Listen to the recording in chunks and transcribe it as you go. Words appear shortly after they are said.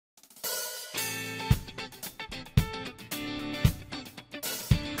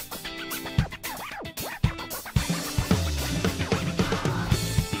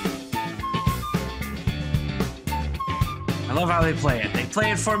love how they play it. They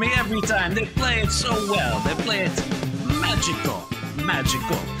play it for me every time. They play it so well. They play it magical.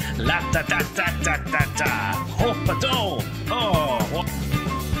 Magical. La ta ta ta ta ta ta. Ho-pa-do. Oh.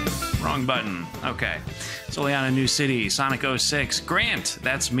 Wrong button. Okay. Solely on a New City, Sonic 06. Grant,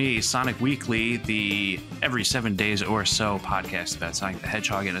 that's me, Sonic Weekly, the every 7 days or so podcast about Sonic the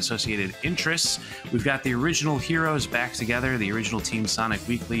Hedgehog and associated interests. We've got the original heroes back together, the original team Sonic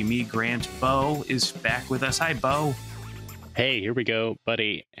Weekly. Me, Grant. Bo is back with us. Hi, Bo. Hey, here we go,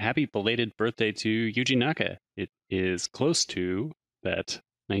 buddy. Happy belated birthday to Yuji Naka. It is close to that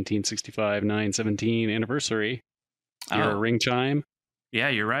 1965-9/17 anniversary. Your ring chime. Yeah,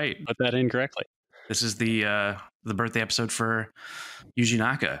 you're right. Put that in correctly. This is the birthday episode for Yuji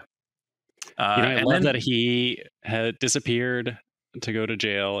Naka. I love that he had disappeared to go to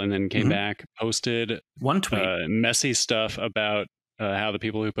jail and then came back, posted one tweet, messy stuff about how the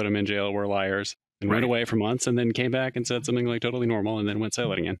people who put him in jail were liars, and went away for months, and then came back and said something like totally normal, and then went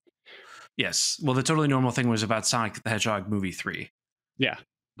silent again. Yes. Well, the totally normal thing was about Sonic the Hedgehog movie 3. Yeah.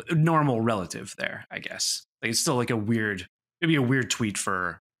 Normal relative there, I guess. Like, it's still like maybe a weird tweet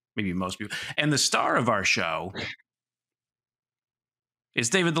for maybe most people. And the star of our show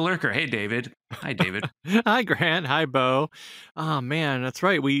is David the Lurker. Hey, David. Hi, David. Hi, Grant. Hi, Bo. Oh, man, that's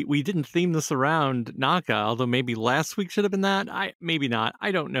right. We didn't theme this around Naka, although maybe last week should have been that. Maybe not.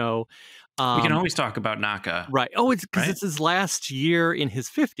 I don't know. We can always talk about Naka. Right. Oh, it's because it's his last year in his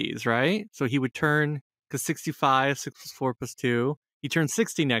 50s, right? So he would turn, because 65, 6 plus 4 plus 2. He turns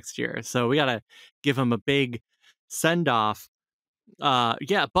 60 next year. So we got to give him a big send-off.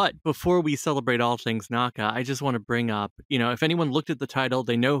 But before we celebrate all things Naka, I just want to bring up, if anyone looked at the title,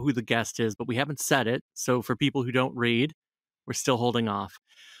 they know who the guest is, but we haven't said it. So for people who don't read, we're still holding off.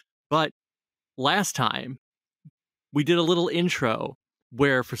 But last time we did a little intro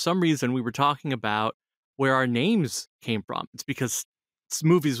where for some reason we were talking about where our names came from. It's because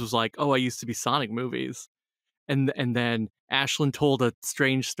Smoovies was like, oh, I used to be Sonic Movies. And then Ashlyn told a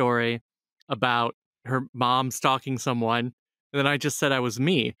strange story about her mom stalking someone. And then I just said I was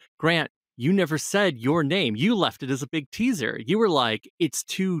me. Grant, you never said your name. You left it as a big teaser. You were like, it's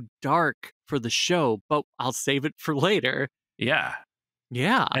too dark for the show, but I'll save it for later. Yeah.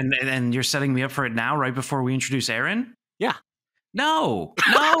 Yeah. And you're setting me up for it now, right before we introduce Aaron? Yeah. No.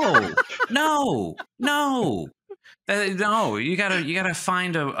 No. You gotta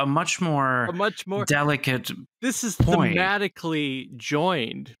find a much more delicate. This is point. Thematically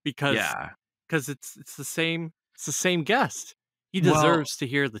joined because it's the same guest. He deserves to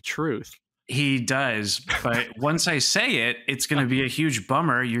hear the truth. He does, but once I say it, it's going to be a huge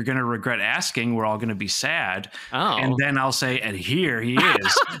bummer. You're going to regret asking. We're all going to be sad. Oh. And then I'll say, and here he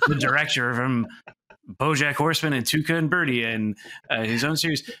is, the director from Bojack Horseman and Tuca Bertie and his own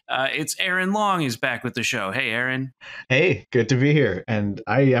series. It's Aaron Long is back with the show. Hey, Aaron. Hey, good to be here. And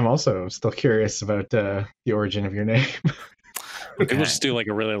I am also still curious about the origin of your name. Okay. We'll just do like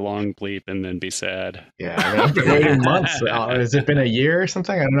a really long bleep and then be sad. Yeah, I've been waiting months. Has it been a year or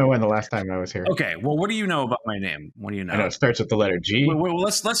something? I don't know when the last time I was here. Okay, well, what do you know about my name? What do you know? I know it starts with the letter G. Well,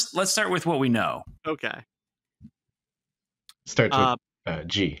 let's start with what we know. Okay. Starts with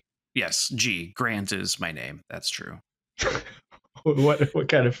G. Yes, G. Grant is my name. That's true. What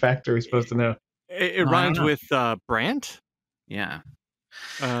kind of fact are we supposed to know? It rhymes with Brant? Yeah.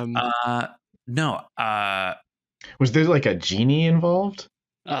 No. Was there like a genie involved?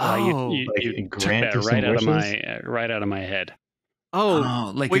 You took that right out of my head.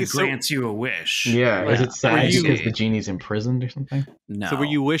 It grants you a wish. Yeah. Is it sad because the genie's imprisoned or something? No. So were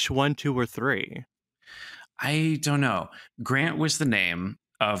you wish 1, 2, or 3? I don't know. Grant was the name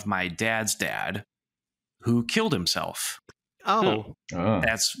of my dad's dad who killed himself. Oh.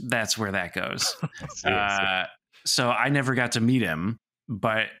 That's where that goes. So I never got to meet him,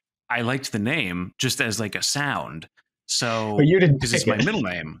 but I liked the name just as like a sound. So but you didn't because it's my middle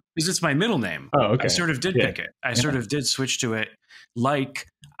name. Because it's my middle name. Oh, okay. I sort of did pick it. I sort of did switch to it, like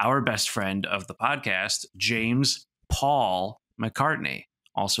our best friend of the podcast, James Paul McCartney,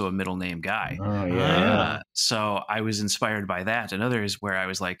 also a middle name guy. Oh yeah. So I was inspired by that and others where I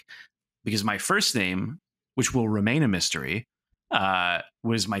was like, because my first name, which will remain a mystery,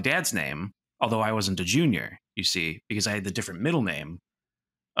 was my dad's name, although I wasn't a junior, you see, because I had the different middle name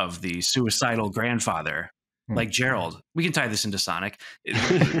of the suicidal grandfather, like Gerald. We can tie this into Sonic.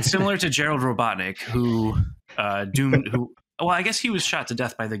 Similar to Gerald Robotnik, who I guess he was shot to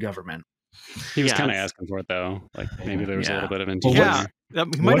death by the government. He was kind of asking for it, though. Like maybe there was a little bit of intuition. Yeah.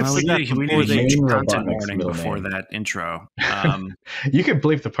 We might have said that before the content warning before that intro. You could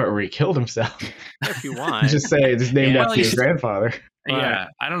bleep the part where he killed himself. If you want. Just say it's named after your grandfather. Yeah,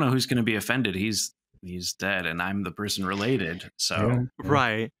 I don't know who's going to be offended. He's he's dead, and I'm the person related. So Yeah.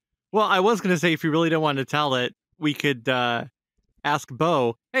 Right. Well, I was going to say, if you really don't want to tell it, we could ask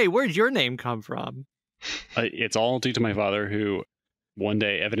Bo, hey, where'd your name come from? It's all due to my father, who one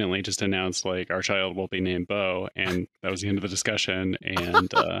day evidently just announced, like, our child will be named Bo, and that was the end of the discussion. And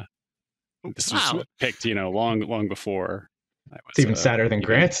this was picked, long before. It's even sadder than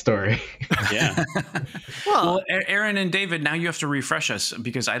Grant's story. Yeah. well, Aaron and David, now you have to refresh us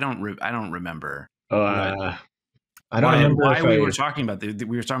because I don't remember. I don't remember why we were talking about it.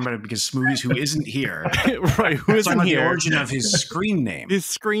 We were talking about it because Smoovies, who isn't here, right? Who isn't here? The origin of his screen name. His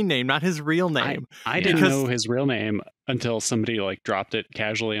screen name, not his real name. I didn't know his real name until somebody like dropped it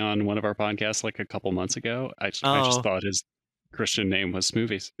casually on one of our podcasts like a couple months ago. I just thought his Christian name was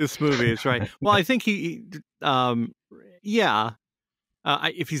Smoovies. It's Smoovies, right? Well, I think if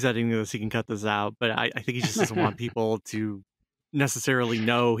he's editing this, he can cut this out. But I think he just doesn't want people to necessarily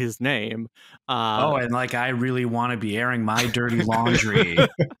know his name. And like, I really want to be airing my dirty laundry. I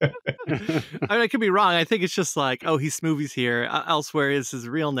mean, I could be wrong. I think it's just like, he's Smoovies here. Elsewhere is his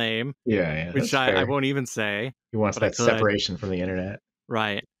real name. Yeah, which I won't even say. He wants that separation from the internet.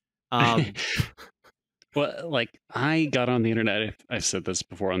 Right. Well, like, I got on the internet, I've said this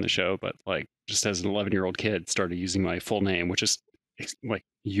before on the show, but like, just as an 11-year-old kid, started using my full name, which is like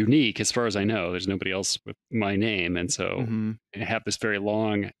unique as far as I know. There's nobody else with my name. And so I have this very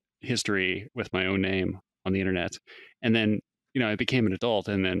long history with my own name on the internet. And then, I became an adult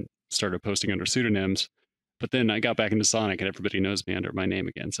and then started posting under pseudonyms. But then I got back into Sonic and everybody knows me under my name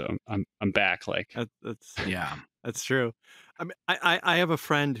again. So I'm back. Like, that's true. I mean, I have a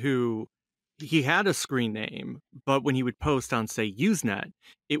friend who he had a screen name, but when he would post on, say, Usenet,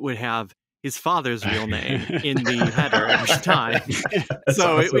 it would have his father's real name in the header every time.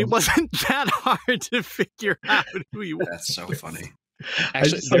 So awesome. it wasn't that hard to figure out who he was. That's so funny.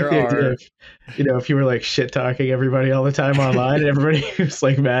 Actually, there are, if you were like shit talking everybody all the time online, and everybody was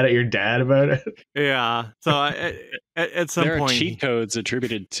like mad at your dad about it. Yeah. So at some point, there are cheat codes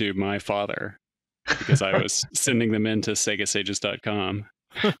attributed to my father because I was sending them into SegaSages.com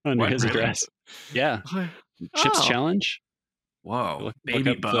under his address. Yeah. Chips Challenge. Whoa,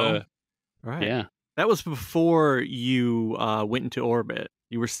 baby Bo. Right. Yeah. That was before you went into orbit.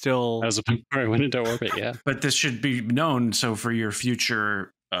 You were still. That was before I went into orbit, yeah. But this should be known. So for your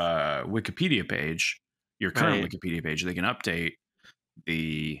future Wikipedia page, your current Wikipedia page, they can update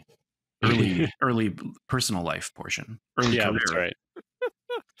the early personal life portion. Early career. That's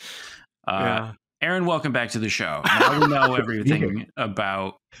right. Aaron, welcome back to the show. Now we know everything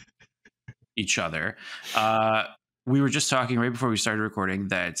about each other. We were just talking right before we started recording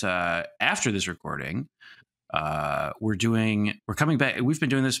that after this recording, we're coming back. We've been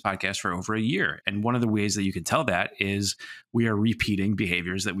doing this podcast for over a year. And one of the ways that you can tell that is we are repeating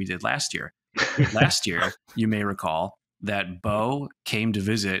behaviors that we did last year. Last year, you may recall that Bo came to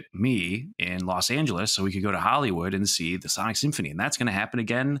visit me in Los Angeles so we could go to Hollywood and see the Sonic Symphony. And that's going to happen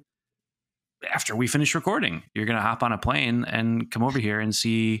again after we finish recording. You're going to hop on a plane and come over here and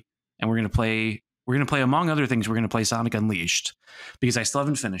see, and we're going to play, among other things, we're going to play Sonic Unleashed because I still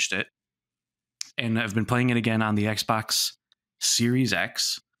haven't finished it. And I've been playing it again on the Xbox Series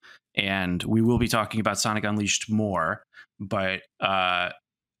X. And we will be talking about Sonic Unleashed more. But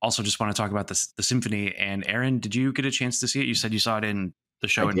also just want to talk about the Symphony. And Aaron, did you get a chance to see it? You said you saw it in the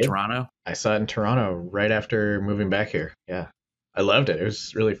show in Toronto. I saw it in Toronto right after moving back here. Yeah. I loved it. It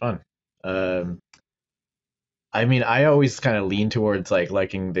was really fun. I mean, I always kind of lean towards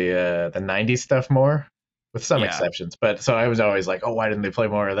liking the 90s stuff more, with some exceptions. But so I was always like, oh, why didn't they play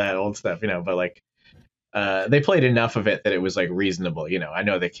more of that old stuff? But they played enough of it that it was reasonable. I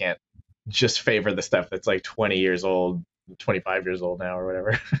know they can't just favor the stuff that's 20 years old, 25 years old now or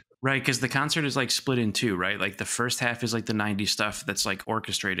whatever. Right, because the concert is split in two, right? The first half is the 90s stuff that's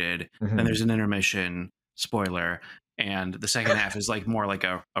orchestrated. Mm-hmm. Then there's an intermission, spoiler. And the second half is more like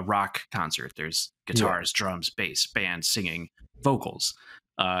a rock concert. There's guitars, drums, bass, band, singing, vocals.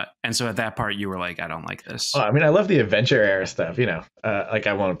 And so at that part, you were like, I don't like this. Oh, I mean, I love the adventure era stuff,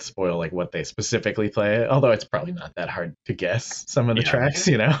 I won't spoil what they specifically play, although it's probably not that hard to guess some of the tracks,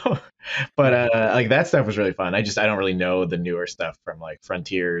 But that stuff was really fun. I don't really know the newer stuff from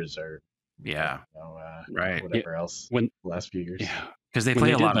Frontiers or whatever else the last few years. Yeah, because they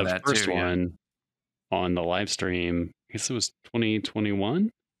play a lot of that first too. One on the live stream, I guess it was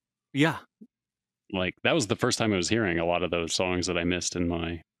 2021. Yeah. That was the first time I was hearing a lot of those songs that I missed in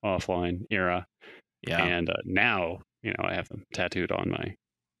my offline era. Yeah. And now, I have them tattooed on my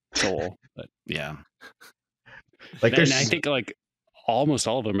soul. But yeah. And I think almost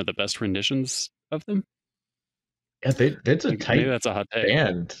all of them are the best renditions of them. Yeah, it's a tight that's a hot take.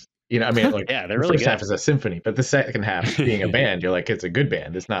 band. You know, I mean, like Yeah, they're the really first good. half is a symphony, but the second half being a band, you're like, it's a good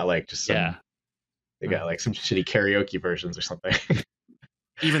band. It's not like just some, they got like some shitty karaoke versions or something.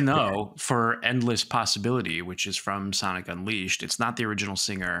 Even though for Endless Possibility, which is from Sonic Unleashed, it's not the original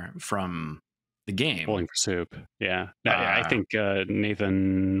singer from the game. Bowling for Soup. Yeah. I think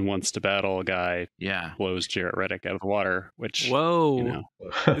Nathan Wants to Battle guy blows Jarrett Reddick out of the water, which, whoa, you know,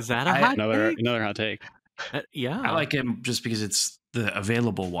 is that a hot take? Another hot take. Yeah. I like him just because it's the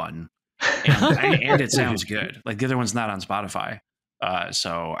available one. And it sounds good. Like the other one's not on Spotify.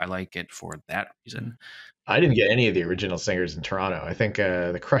 So I like it for that reason. I didn't get any of the original singers in Toronto. I think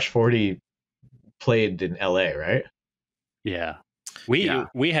the Crush 40 played in LA, right? Yeah.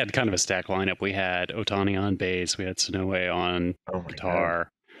 We had kind of a stack lineup. We had Otani on bass. We had Sonoe on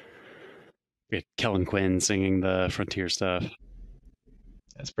guitar. We had Kellen Quinn singing the Frontier stuff.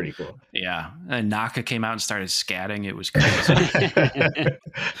 That's pretty cool. Yeah. And Naka came out and started scatting. It was crazy.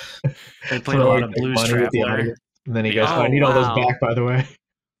 They played a lot of Blues Traveler. And then he goes, I need all those back, by the way.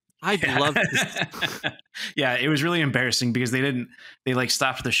 I'd love to. Yeah, it was really embarrassing because they like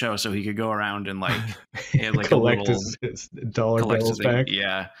stopped the show so he could go around and like, collect his dollar bills back.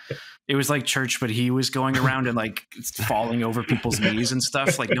 Yeah. It was like church, but he was going around and like falling over people's knees and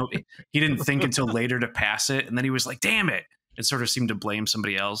stuff. Like, no, he didn't think until later to pass it. And then he was like, damn it. It sort of seemed to blame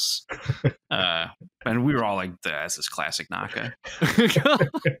somebody else. And we were all like, that's this classic Naka.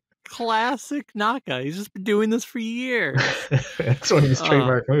 Classic Naka. He's just been doing this for years. That's one of his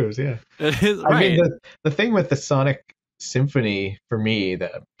trademark moves, yeah. It is, I mean, the thing with the Sonic Symphony, for me,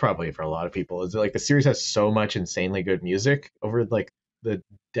 that probably for a lot of people, is like the series has so much insanely good music over like the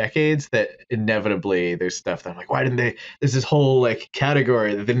decades that inevitably there's stuff that I'm like, why didn't they? There's this whole like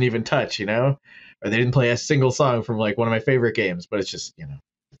category that they didn't even touch, you know? Or they didn't play a single song from like one of my favorite games, but it's just, you know,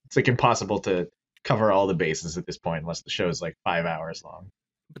 it's like impossible to cover all the bases at this point unless the show is like 5 hours long.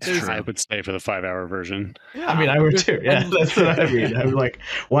 I would stay for the 5-hour version. Yeah, I mean, I would too. Yeah, that's what I mean. I'm like,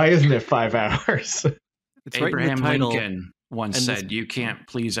 why isn't it 5 hours? It's Abraham right Lincoln once said, "You can't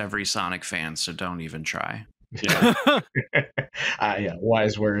please every Sonic fan, so don't even try." Yeah, yeah,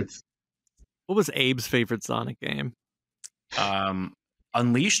 wise words. What was Abe's favorite Sonic game?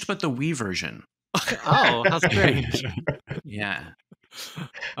 Unleashed, but the Wii version. Oh, how strange. Yeah.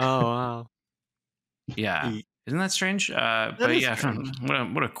 Oh, wow. Yeah. Isn't that strange? But yeah,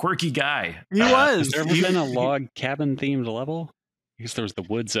 what a quirky guy. He was. Has there ever been a log cabin themed level? I guess there was the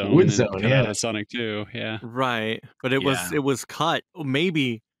Wood Zone. Wood Zone, yeah. Sonic 2, yeah. Right, but it was cut.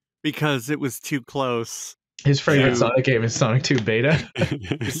 Maybe because it was too close. His favorite Sonic game is Sonic 2 Beta.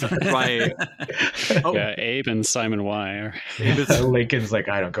 Right. Yeah, Abe and Simon Y. Lincoln's like,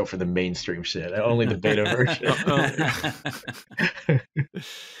 I don't go for the mainstream shit. Only the beta version.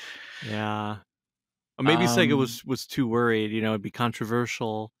 Yeah. Or maybe Sega was too worried, you know, it'd be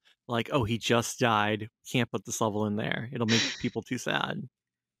controversial. Like, oh, he just died. Can't put this level in there. It'll make people too sad.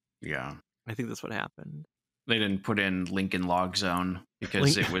 Yeah. I think that's what happened. They didn't put in Lincoln Log Zone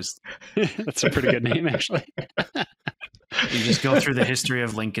because it was... That's a pretty good name, actually. You just go through the history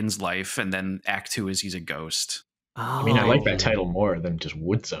of Lincoln's life, and then Act 2 is he's a ghost. Oh. I mean, I like that title more than just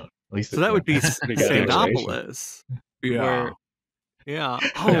Wood Zone. At least so that would be Sandopolis. Yeah. Yeah.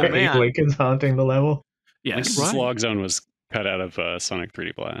 Oh, man. Lincoln's haunting the level? Yes. Lincoln's Log Zone was cut out of Sonic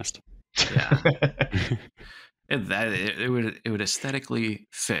 3D Blast. Yeah. it would aesthetically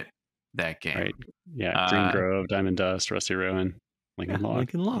fit that game. Right. Yeah. Green Grove, Diamond Dust, Rusty Ruin, Lincoln Log.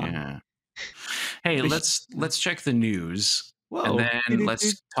 Lincoln Log. Yeah. Hey, let's check the news. Whoa. And then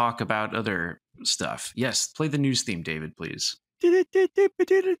let's talk about other stuff. Yes, play the news theme, David, please.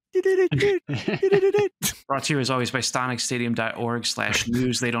 Brought to you as always by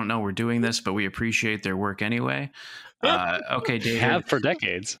SonicStadium.org/news. They don't know we're doing this, but we appreciate their work anyway. Okay, David. Have for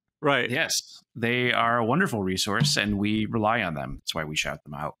decades. Right. Yes, they are a wonderful resource, and we rely on them. That's why we shout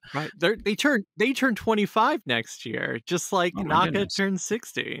them out. Right. They turn 25 next year, just like Naka turned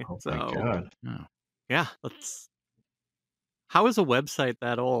 60. Oh so, my God. Oh. Yeah, how is a website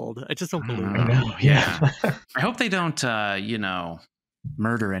that old? I just don't believe it. I know, yeah. I hope they don't,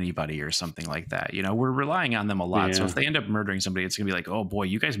 murder anybody or something like that. You know, we're relying on them a lot. Yeah. So if they end up murdering somebody, it's going to be like, oh boy,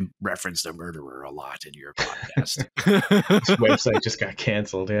 you guys referenced a murderer a lot in your podcast. This website just got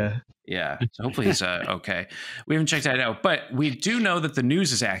canceled. Yeah. Yeah. So hopefully it's okay. We haven't checked that out, but we do know that the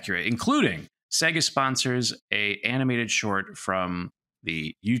news is accurate, including Sega sponsors a animated short from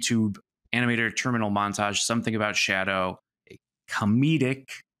the YouTube animator terminal montage, Something About Shadow, a comedic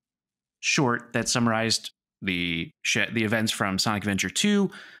short that summarized the events from Sonic Adventure 2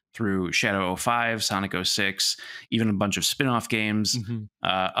 through Shadow 05, Sonic 06, even a bunch of spin-off games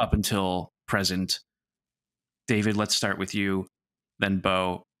up until present. David, let's start with you, then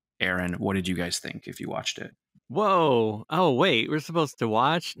Bo. Aaron, what did you guys think if you watched it? Whoa. Oh, wait. We're supposed to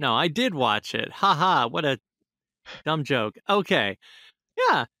watch? No, I did watch it. Haha. What a dumb joke. Okay.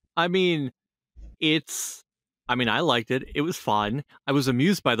 Yeah. I mean, I liked it. It was fun. I was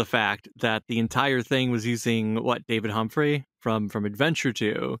amused by the fact that the entire thing was using David Humphrey from Adventure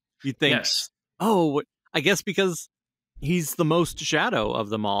 2. You'd think, Yes. oh, I guess because he's the most Shadow of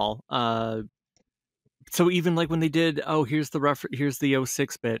them all. So even like when they did, here's the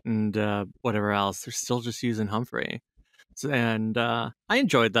 06 bit and whatever else, they're still just using Humphrey. And I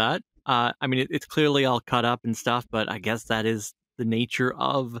enjoyed that. I mean, it's clearly all cut up and stuff, but I guess that is the nature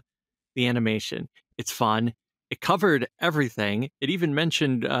of the animation. It's fun. It covered everything. It even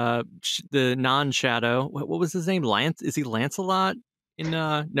mentioned the non-Shadow. What was his name? Lance? Is he Lancelot in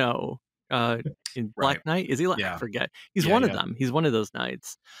no? In Black Knight? Is he? Yeah. I forget. He's one of them. He's one of those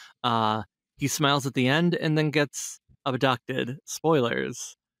knights. He smiles at the end and then gets abducted.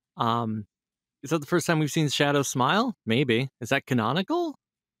 Spoilers. Is that the first time we've seen Shadow smile? Maybe. Is that canonical?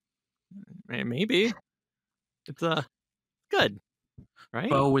 Maybe. It's good. Right?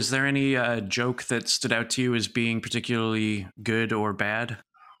 Bo, was there any joke that stood out to you as being particularly good or bad?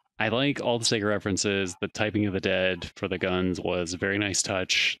 I like all the Sega references. The typing of the dead for the guns was a very nice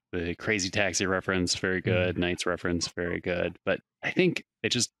touch. The Crazy Taxi reference, very good. Knight's reference, very good. But I think it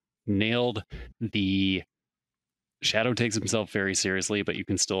just nailed the Shadow takes himself very seriously, but you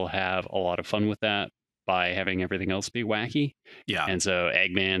can still have a lot of fun with that by having everything else be wacky. Yeah. And so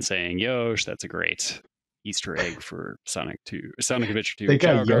Eggman saying Yosh, that's a great Easter egg for Sonic Adventure 2. They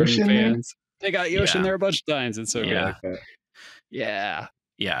got Yosh in fans. They got Yosh in there a bunch of times. It's so good. Yeah.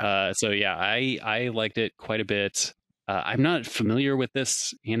 I liked it quite a bit. I'm not familiar with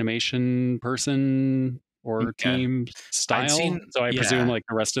this animation person or team style, so I presume like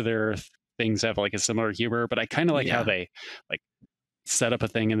the rest of their things have like a similar humor. But I kind of like how they like set up a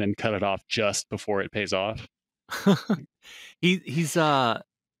thing and then cut it off just before it pays off. He's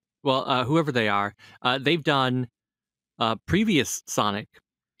whoever they are, they've done previous Sonic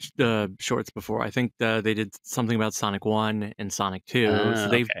shorts before. I think they did something about Sonic 1 and Sonic 2. So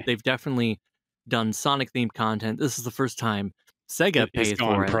they've definitely done Sonic themed content. This is the first time Sega pays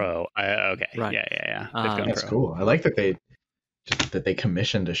for it. Pro. Right. Yeah. That's cool. I like that they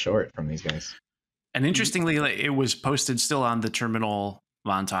commissioned a short from these guys. And interestingly, it was posted still on the Terminal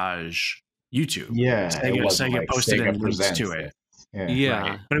Montage YouTube. Yeah, Sega posted and linked to it. Yeah.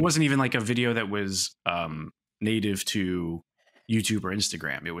 Right. But it wasn't even like a video that was native to YouTube or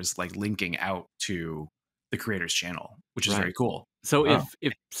Instagram. It was like linking out to the creator's channel, which is very cool. So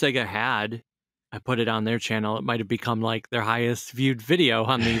if Sega had put it on their channel, it might have become like their highest viewed video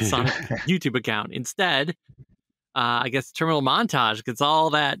on the Sonic YouTube account. Instead, I guess Terminal Montage gets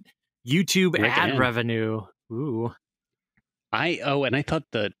all that YouTube ad revenue. Ooh. And I thought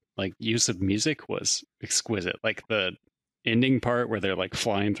the like use of music was exquisite. Like the ending part where they're like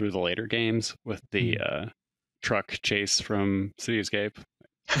flying through the later games with the truck chase from Cityscape.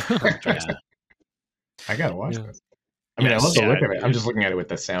 I gotta watch this. I mean, I love the look of it. I'm just looking at it with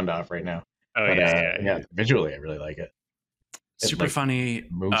the sound off right now. Visually, I really like it. Super funny.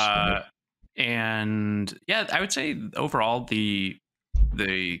 And yeah, I would say overall the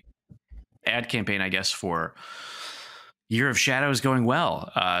ad campaign, I guess, for Year of Shadow is going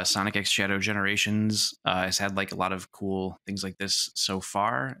well. Sonic X Shadow Generations has had like a lot of cool things like this so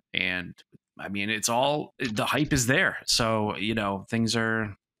far, and I mean, the hype is there. So things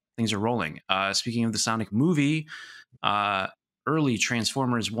are rolling. Speaking of the Sonic movie, early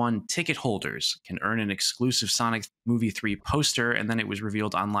Transformers 1 ticket holders can earn an exclusive Sonic Movie 3 poster, and then it was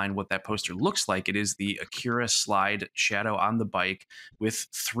revealed online what that poster looks like. It is the Akira slide Shadow on the bike with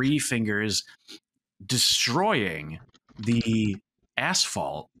 3 fingers destroying the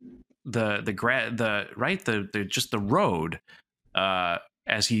asphalt, the road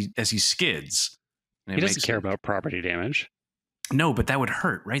as he skids. And he doesn't care about property damage. No, but that would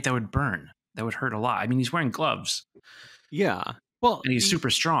hurt, right? That would burn. That would hurt a lot. I mean, he's wearing gloves. Yeah. Well, and he's super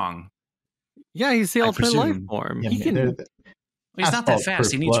strong. Yeah, he's the ultimate life form. He's not that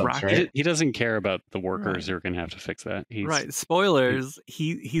fast. He needs rocket. Right? He doesn't care about the workers who are going to have to fix that. Right. Spoilers.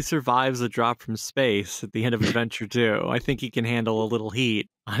 He survives a drop from space at the end of Adventure 2. I think he can handle a little heat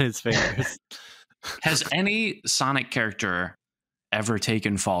on his fingers. Has any Sonic character ever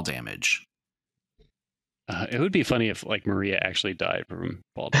taken fall damage? It would be funny if like Maria actually died from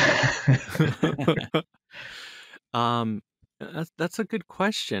fall damage. That's a good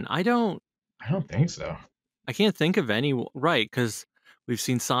question. I don't think so. I can't think of any, right, because we've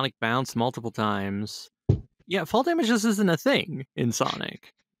seen Sonic bounce multiple times. Yeah, fall damage just isn't a thing in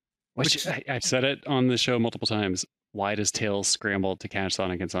Sonic. Which I've said it on the show multiple times. why does Tails scramble to catch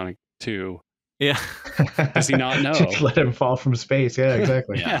Sonic in Sonic 2? Yeah. Does he not know? Just let him fall from space. Yeah,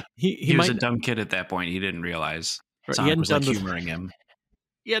 exactly. Yeah. He was a dumb kid at that point. He didn't realize Sonic was like humoring him.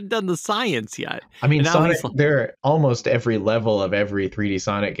 He hadn't done the science yet. I mean, And now Sonic, he's like- there almost every level of every 3D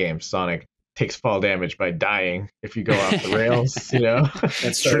Sonic game, Sonic takes fall damage by dying if you go off the rails, you know?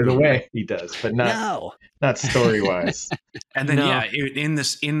 That's So true. the way he does, but not story wise. And then No. yeah, in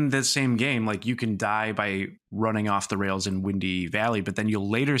the same game, like you can die by running off the rails in Windy Valley, but then you'll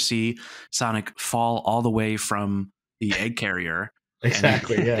later see Sonic fall all the way from the egg carrier.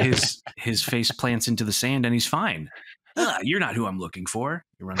 Exactly. And Yeah. his face plants into the sand and he's fine. You're not who I'm looking for.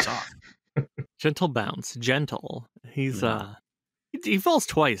 He runs off. gentle bounce, gentle. He's Yeah. he falls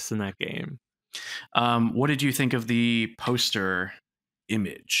twice in that game. What did you think of the poster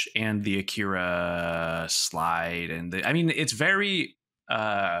image and the Akira slide? And I mean, it's very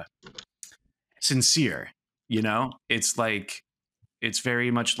sincere, you know? It's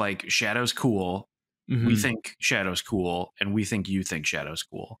very much like Shadow's cool. Mhm. We think Shadow's cool, and we think you think Shadow's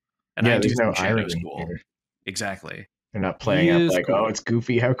cool. And Yeah, I do there's no think Shadow's irony cool. here. Exactly. They're not playing He up is like, cool. oh, it's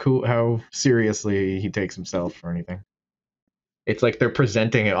goofy, how seriously he takes himself or anything. It's like they're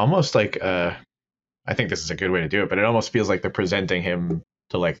presenting it almost like I think this is a good way to do it, but it almost feels like they're presenting him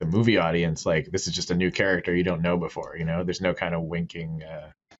to like the movie audience, like this is just a new character you don't know before, you know? There's no kind of winking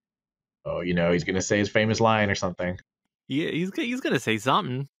oh, you know, he's gonna say his famous line or something. Yeah, he's gonna say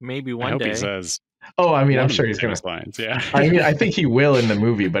something. Maybe I one hope day. he says Oh, I mean, one I'm of sure the he's gonna famous lines. Yeah. I mean, I think he will in the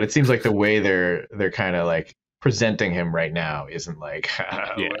movie, but it seems like the way they're kind of like presenting him right now isn't like,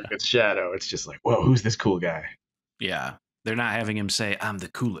 Yeah. look, it's Shadow. It's just like, whoa, who's this cool guy? Yeah. They're not having him say, I'm the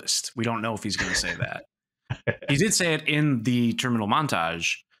coolest. We don't know if he's going to say that. He did say it in the terminal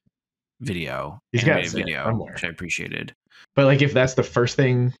montage video, He's gotta animated say it video, somewhere. which I appreciated. But like, if that's the first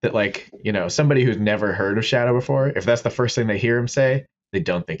thing that, like, you know, somebody who's never heard of Shadow before, if that's the first thing they hear him say, they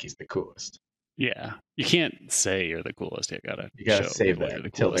don't think he's the coolest. Yeah. You can't say you're the coolest. You gotta Show save people that you're the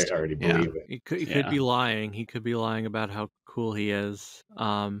until coolest. they already Yeah. believe it. He could Yeah. be lying. He could be lying about how cool he is.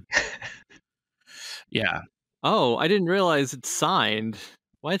 Yeah. Oh, I didn't realize it's signed.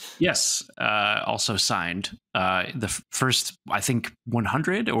 What? Yes. Also signed. The first, I think,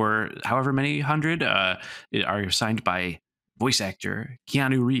 100 or however many hundred are signed by voice actor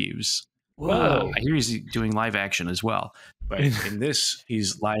Keanu Reeves. Whoa. I hear he's doing live action as well. But in this,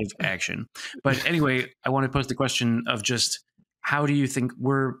 he's live action. But anyway, I want to pose the question of just how do you think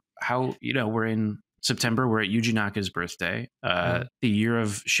we're in September, we're at Yuji Naka's birthday. The year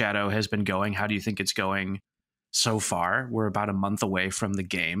of Shadow has been going. How do you think it's going so far? We're about a month away from the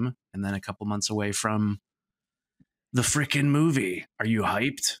game and then a couple months away from the freaking movie. Are you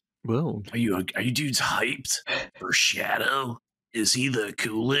hyped? Whoa. Are you dudes hyped for Shadow? Is he the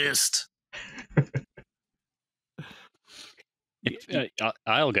coolest?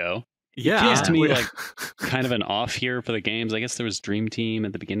 I'll go. Yeah. Feels to me like kind of an off year for the games. I guess there was Dream Team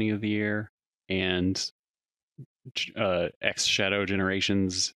at the beginning of the year, and X Shadow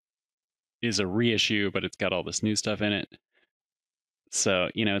Generations is a reissue, but it's got all this new stuff in it. So,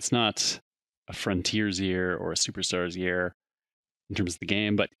 you know, it's not a Frontiers year or a Superstars year in terms of the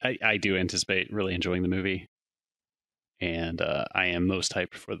game, but I do anticipate really enjoying the movie. And I am most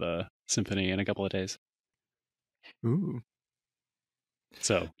hyped for the Symphony in a couple of days. Ooh.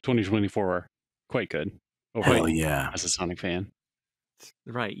 So 2024, quite good. Hell yeah. As a Sonic fan.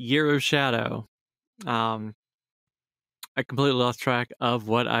 Right. Year of Shadow. I completely lost track of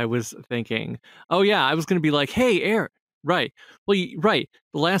what I was thinking. Oh yeah, I was going to be like, "Hey, Aaron." Right. Well, right.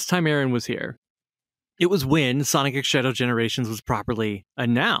 The last time Aaron was here, it was when Sonic X Shadow Generations was properly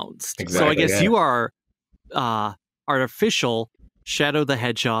announced. So I Exactly, guess yeah. you are our official Shadow the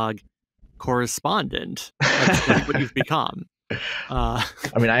Hedgehog correspondent. That's what you've become. I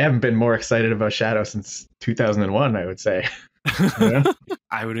mean, I haven't been more excited about Shadow since 2001, I would say. You know?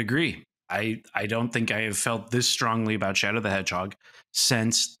 I would agree. I don't think I have felt this strongly about Shadow the Hedgehog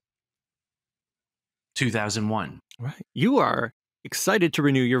since 2001. Right. You are excited to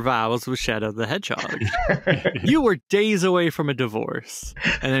renew your vows with Shadow the Hedgehog. You were days away from a divorce,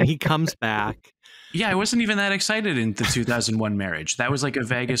 and then he comes back. Yeah, I wasn't even that excited in the 2001 marriage. That was like a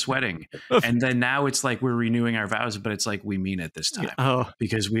Vegas wedding. And then now it's like we're renewing our vows, but it's like we mean it this time. Oh,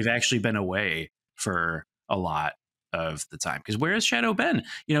 Because we've actually been away for a lot of the time. Because where has Shadow been?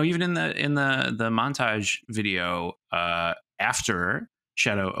 You know, even in the montage video after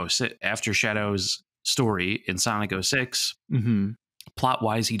Shadow's story in Sonic 06, mm-hmm. plot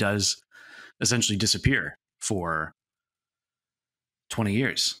wise, he does essentially disappear for 20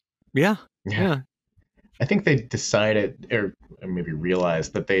 years. Yeah. Yeah. I think they decided, or maybe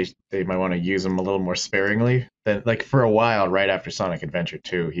realized, that they might want to use him a little more sparingly. Than like for a while, right after Sonic Adventure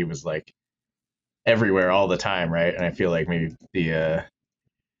 2, he was like everywhere all the time, right? And I feel like maybe the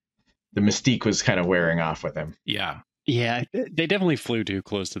mystique was kind of wearing off with him. Yeah. Yeah, they definitely flew too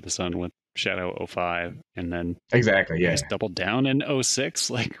close to the sun with Shadow 05, and then Exactly, I yeah. guess doubled down in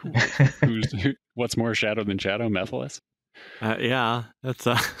 06. Like, what's more Shadow than Shadow? Mephiles? Yeah, that's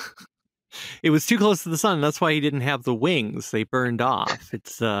it was too close to the sun. That's why he didn't have the wings. They burned off.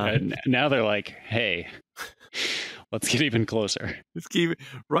 It's now they're like, hey, let's get even closer. let's keep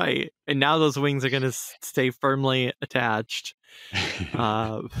right. And now those wings are going to stay firmly attached.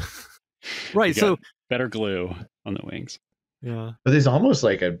 Right. So better glue on the wings. Yeah. But there's almost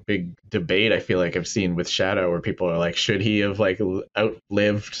like a big debate I feel like I've seen with Shadow where people are like, should he have like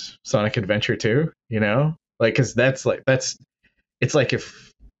outlived Sonic Adventure 2? You know? Like, cause it's like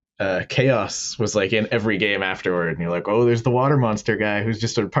if Chaos was like in every game afterward and you're like, oh, there's the water monster guy who's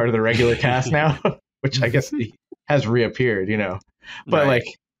just a part of the regular cast now, which I guess he has reappeared, you know? But like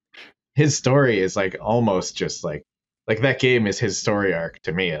his story is like almost just like that game is his story arc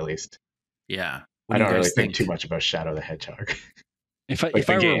to me, at least. Yeah. I don't really think too much about Shadow the Hedgehog. If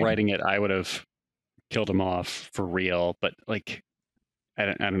I were writing it, I would have killed him off for real. But like, I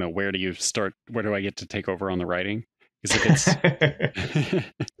don't know, where do you start? Where do I get to take over on the writing? Because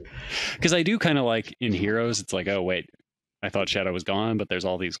I do kind of like in Heroes, it's like, oh wait, I thought Shadow was gone, but there's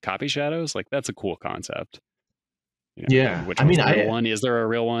all these copy Shadows. Like that's a cool concept. You know, yeah, which one's the real one? Is there a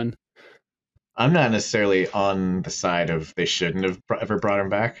real one? I'm not necessarily on the side of they shouldn't have ever brought him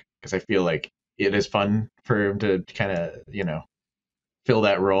back, because I feel like it is fun for him to kind of, you know, fill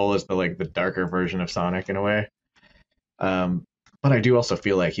that role as the darker version of Sonic in a way. But I do also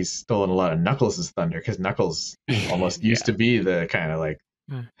feel like he's stolen a lot of Knuckles' thunder, because Knuckles almost used to be the kind of like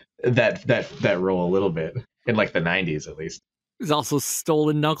that role a little bit in like the 90s at least. He's also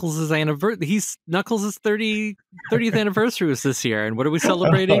stolen Knuckles' anniversary. Knuckles' 30th anniversary was this year, and what are we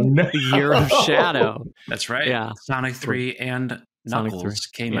celebrating? Oh, no. The Year of Shadow. That's right. Yeah. Sonic 3 and Knuckles 3.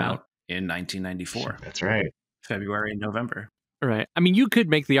 came out in 1994. That's right. February and November. Right. I mean, you could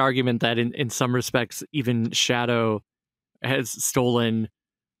make the argument that in some respects, even Shadow has stolen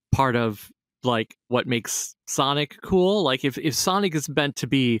part of like what makes Sonic cool. Like if Sonic is meant to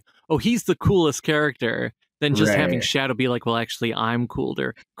be, oh, he's the coolest character, then just having Shadow be like, well, actually, I'm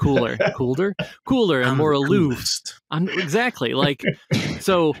cooler, and more aloof. Exactly. Like,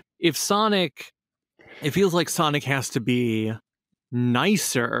 so if Sonic, it feels like Sonic has to be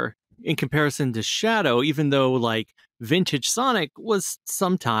nicer in comparison to Shadow, even though like vintage Sonic was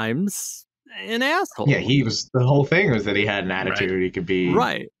sometimes an asshole. Yeah, the whole thing was that he had an attitude. Right. He could be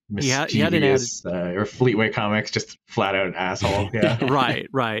mischievous, he had an attitude. Or Fleetway Comics, just flat out an asshole. Yeah.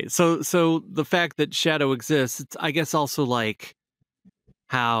 Right. So the fact that Shadow exists, it's, I guess, also like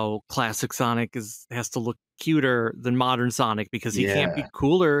how classic Sonic has to look cuter than modern Sonic, because he can't be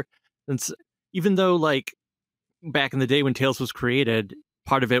cooler. And even though like back in the day when Tails was created,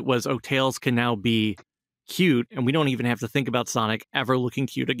 part of it was, oh, Tails can now be cute, and we don't even have to think about Sonic ever looking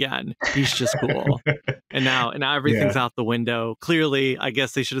cute again. He's just cool. and now everything's out the window. Clearly, I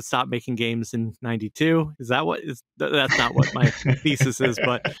guess they should have stopped making games in 92. Is that what is? That's not what my thesis is,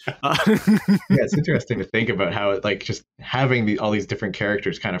 but it's interesting to think about how it, like, just having all these different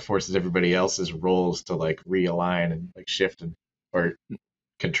characters kind of forces everybody else's roles to like realign and like shift or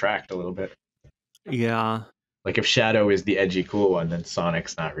contract a little bit. Yeah. Like if Shadow is the edgy cool one, then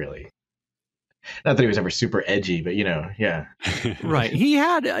Sonic's not really. Not that he was ever super edgy, but right. He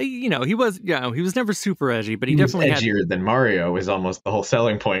had, he was never super edgy, but he definitely was edgier than Mario was almost the whole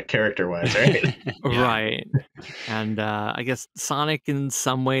selling point character-wise, right? Right. And I guess Sonic in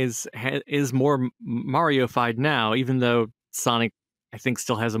some ways is more Mario-fied now, even though Sonic, I think,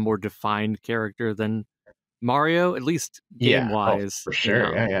 still has a more defined character than Mario, at least game-wise. For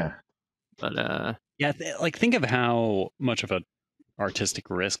sure, yeah. But like think of how much of a artistic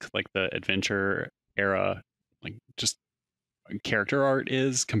risk like the adventure era, like just character art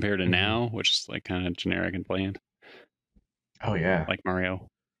is compared to now, which is like kind of generic and bland. Oh yeah, like Mario.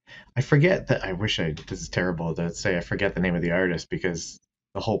 I forget that. This is terrible to say. I forget the name of the artist, because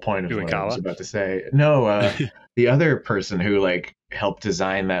the whole point of what I was about to say. No, the other person who like helped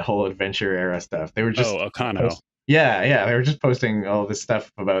design that whole adventure era stuff. They were just Okano. Yeah. They were just posting all this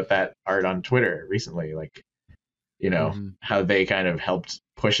stuff about that art on Twitter recently, like. How they kind of helped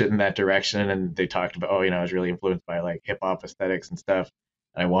push it in that direction, and they talked about, I was really influenced by like hip hop aesthetics and stuff.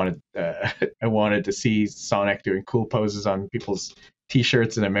 And I wanted to see Sonic doing cool poses on people's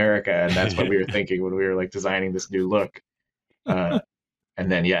T-shirts in America, and that's what we were thinking when we were like designing this new look. And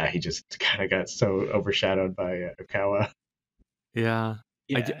And then he just kind of got so overshadowed by Okawa. Yeah.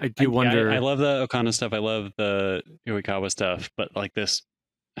 Yeah, I do wonder. I love the Okano stuff. I love the Uekawa stuff, but like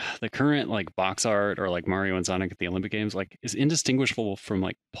the current like box art or like Mario and Sonic at the Olympic Games like is indistinguishable from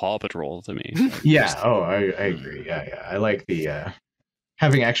like Paw Patrol to me. Like, I agree. Yeah. I like the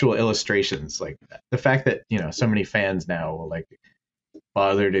having actual illustrations, like the fact that so many fans now will like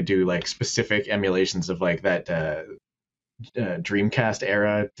bother to do like specific emulations of like that Dreamcast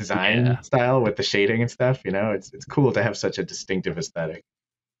era design style with the shading and stuff. It's cool to have such a distinctive aesthetic.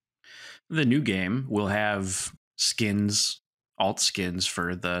 The new game will have alt skins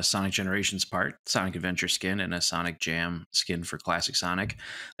for the Sonic Generations part, Sonic Adventure skin, and a Sonic Jam skin for Classic Sonic.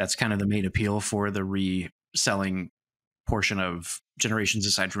 That's kind of the main appeal for the reselling portion of Generations,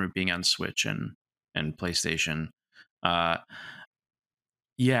 aside from it being on Switch and PlayStation. To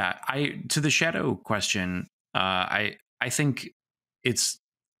the Shadow question, I think it's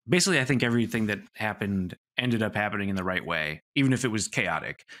basically, I think everything that happened ended up happening in the right way, even if it was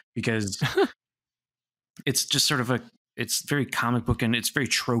chaotic, because it's just sort of it's very comic book and it's very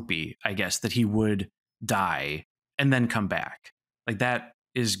tropey, I guess, that he would die and then come back. Like that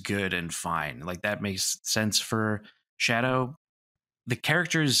is good and fine. Like that makes sense for Shadow. The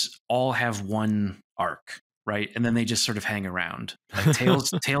characters all have one arc, right? And then they just sort of hang around. Like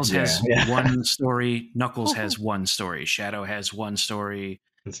Tails has one story, Knuckles has one story, Shadow has one story.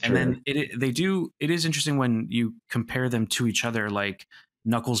 And then it is interesting when you compare them to each other, like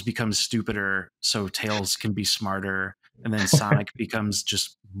Knuckles becomes stupider so Tails can be smarter, and then Sonic becomes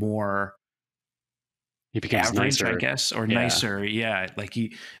just more average, nicer, I guess, or nicer. Yeah, like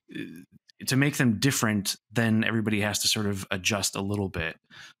to make them different, then everybody has to sort of adjust a little bit.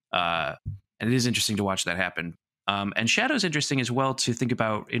 And it is interesting to watch that happen. And Shadow's interesting as well to think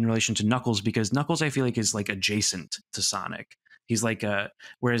about in relation to Knuckles, because Knuckles, I feel like, is like adjacent to Sonic. He's like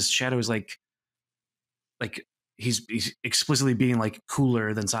whereas Shadow is like he's explicitly being like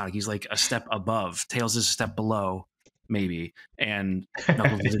cooler than Sonic. He's like a step above. Tails is a step below, maybe, and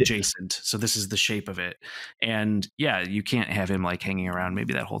Knuckles is adjacent. So this is the shape of it. And you can't have him like hanging around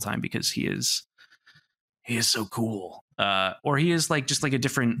maybe that whole time, because he is so cool. Or he is like just like a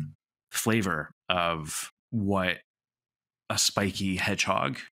different flavor of what a spiky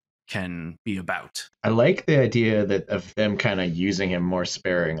hedgehog can be about. I like the idea of them kind of using him more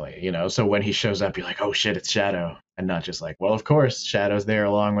sparingly, so when he shows up, you're like, oh shit, it's Shadow, and not just like, well, of course Shadow's there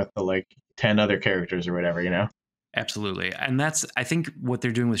along with the like 10 other characters or whatever. Absolutely. And that's, I think what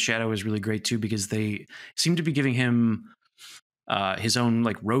they're doing with Shadow is really great too, because they seem to be giving him his own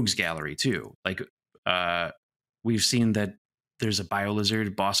like rogues gallery too. Like we've seen that there's a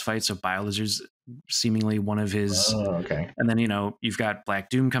BioLizard boss fight, so BioLizard's seemingly one of his. Oh, okay. And then you've got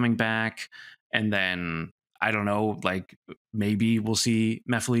Black Doom coming back, and then I don't know, like maybe we'll see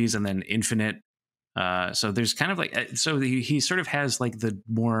Mephiles, and then Infinite. So there's kind of like, so he sort of has like the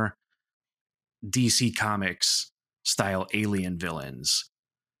more DC Comics style alien villains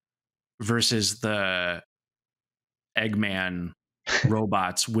versus the Eggman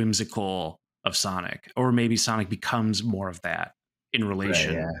robots whimsical of Sonic, or maybe Sonic becomes more of that in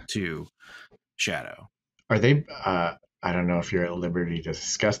relation to Shadow. Are they I don't know if you're at liberty to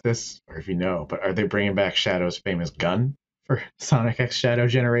discuss this or if you know, but are they bringing back Shadow's famous gun for Sonic X Shadow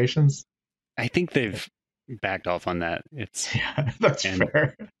Generations? I think they've backed off on that. That's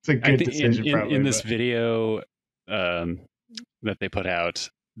fair. It's a good decision. In this video that they put out,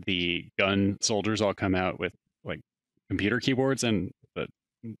 the gun soldiers all come out with like computer keyboards, and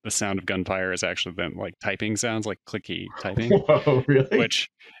the sound of gunfire is actually them like typing sounds, like clicky typing. Whoa, really? Which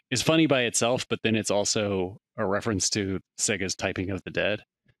is funny by itself, but then it's also a reference to Sega's Typing of the Dead.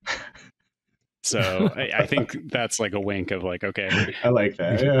 So I think that's like a wink of like, okay, I like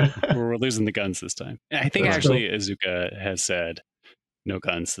that. Yeah. we're losing the guns this time. I think that's actually cool. Izuka has said no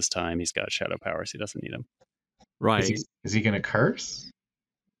guns this time. He's got shadow powers. He doesn't need them. Right. Is he going to curse?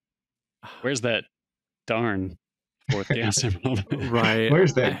 Where's that darn fourth Chaos Emerald? Right.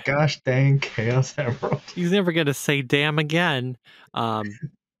 Where's that gosh dang Chaos Emerald? He's never going to say damn again.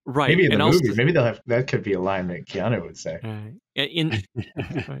 Right. Maybe in the movie. Maybe they'll have, that could be a line that Keanu would say.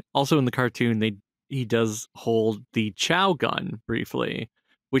 Also in the cartoon, he does hold the Chow gun briefly,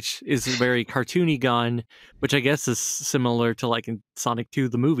 which is a very cartoony gun, which I guess is similar to like in Sonic 2,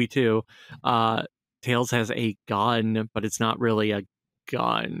 the movie too. Tails has a gun, but it's not really a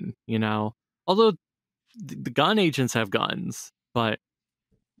gun, Although the gun agents have guns, but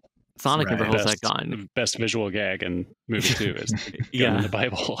Sonic never holds that gun. Best visual gag in movie 2 is in the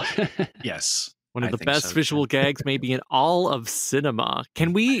Bible. Yes. One of the best visual gags maybe in all of cinema.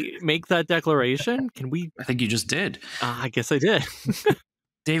 Can we make that declaration? Can we? I think you just did. I guess I did.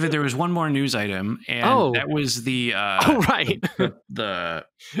 David, there was one more news item, and that was the right. the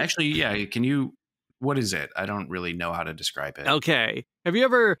actually, yeah. Can you? What is it? I don't really know how to describe it. Okay. Have you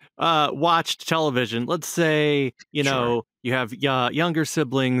ever watched television? Let's say, you know, you have younger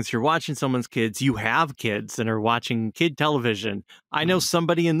siblings, you're watching someone's kids, you have kids and are watching kid television. I know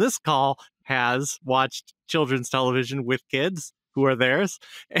somebody in this call has watched children's television with kids who are theirs.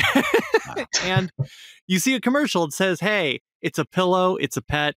 And you see a commercial that says, hey, it's a pillow, it's a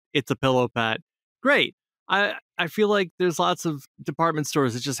pet, it's a pillow pet. Great. I feel like there's lots of department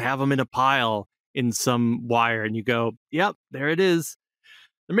stores that just have them in a pile in some wire, and you go, yep, there it is.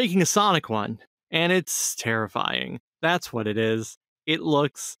 They're making a Sonic one, and it's terrifying. That's what it is. It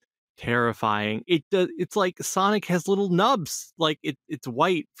looks terrifying. It's like Sonic has little nubs. Like it's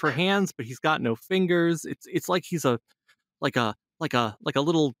white for hands, but he's got no fingers. It's like he's a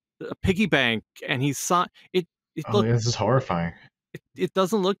little piggy bank, and he's it. This is horrifying. It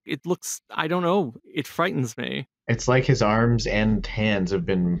doesn't look. It looks. I don't know. It frightens me. It's like his arms and hands have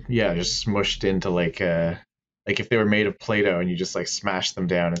been, just smushed into like if they were made of Play-Doh and you just like smash them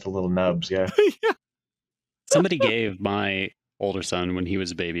down into little nubs. Yeah. Yeah. Somebody gave my older son, when he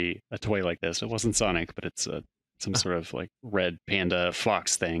was a baby, a toy like this. It wasn't Sonic, but it's some sort of like red panda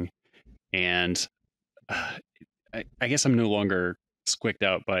fox thing. And I guess I'm no longer squicked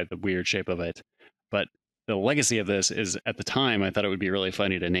out by the weird shape of it. But the legacy of this is, at the time, I thought it would be really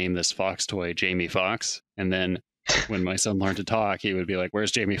funny to name this fox toy Jamie Foxx. And then when my son learned to talk, he would be like,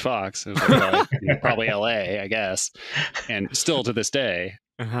 where's Jamie Foxx? I was like, well, probably LA, I guess. And still to this day,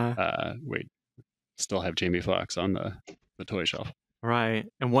 we still have Jamie Foxx on the toy shelf. Right.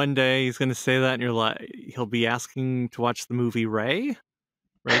 And one day he's going to say that, and you're like, he'll be asking to watch the movie Ray.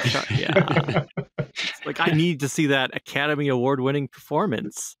 Yeah. It's like, I need to see that Academy Award winning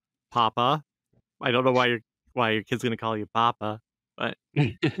performance, Papa. I don't know why your kid's going to call you Papa, but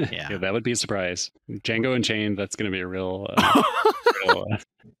yeah, that would be a surprise. Django Unchained, that's going to be a real,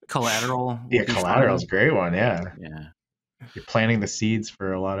 Collateral. Yeah, Collateral's a great one. Yeah. Yeah. You're planting the seeds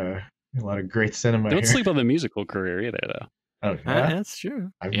for a lot of great cinema. Don't sleep on the musical career either, though. Oh, yeah? That's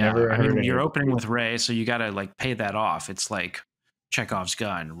true. I've never heard you're opening with Ray, so you got to like pay that off. It's like Chekhov's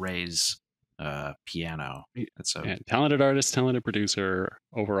gun, Ray's piano. That's a talented artist, talented producer,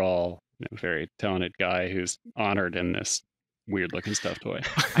 overall very talented guy who's honored in this weird looking stuffed toy.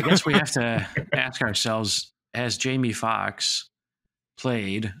 I guess we have to ask ourselves, has Jamie Foxx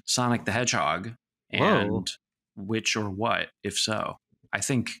played Sonic the Hedgehog, and which or what, if so? I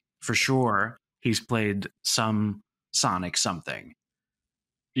think for sure he's played some Sonic something.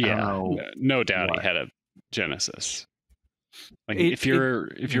 Yeah, no doubt he had a Genesis. Like if you're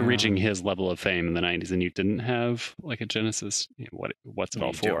reaching his level of fame in the 90s and you didn't have like a Genesis, what's it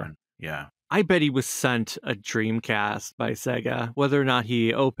all for? Doing? Yeah. I bet he was sent a Dreamcast by Sega. Whether or not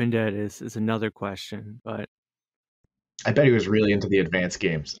he opened it is another question, but I bet he was really into the advanced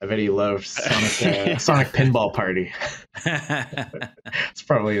games. I bet he loved Sonic Pinball Party. It's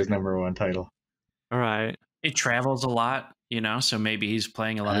probably his #1 title. All right. It travels a lot, so maybe he's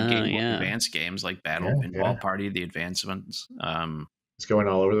playing a lot of advanced games like Pinball Party, the advanced ones. He's going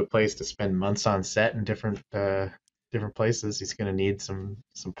all over the place to spend months on set in different places. He's going to need some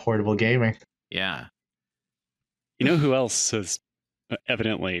portable gaming. Yeah. You know who else has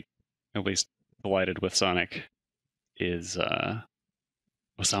evidently at least collided with Sonic is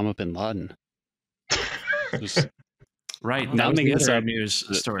Osama bin Laden. Right. Not making this up. News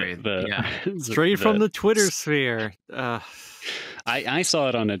story. Straight from the Twitter sphere. I saw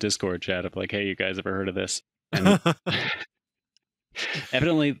it on a Discord chat of like, hey, you guys ever heard of this? And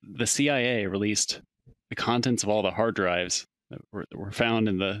evidently the CIA released the contents of all the hard drives that were found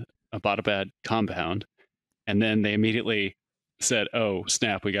in the Abbottabad compound. And then they immediately said, oh,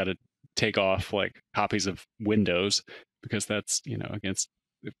 snap, we got to take off like copies of Windows because that's, against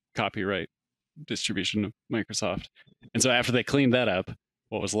the copyright distribution of Microsoft. And so after they cleaned that up,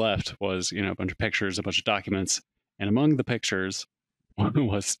 what was left was, a bunch of pictures, a bunch of documents. And among the pictures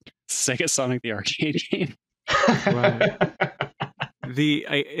was Sega Sonic the arcade game. Right.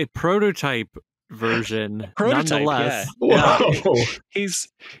 A prototype version, nonetheless. Yeah. He's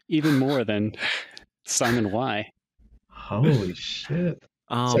even more than Simon Y. Holy shit.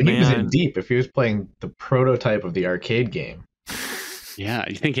 Oh, so man. he was in deep if he was playing the prototype of the arcade game. Yeah,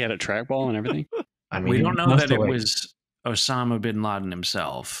 you think he had a trackball and everything? I mean, we don't know that it was Osama bin Laden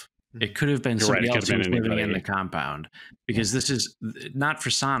himself. It could have been somebody else who was living in the compound, because this is not for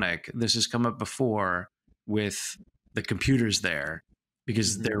Sonic. This has come up before with the computers there,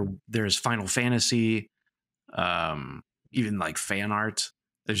 because there's Final Fantasy, even like fan art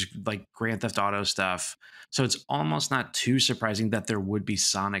There's like Grand Theft Auto stuff. So it's almost not too surprising that there would be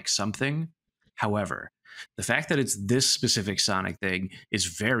Sonic something. However, the fact that it's this specific Sonic thing is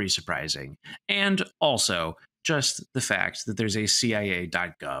very surprising. And also just the fact that there's a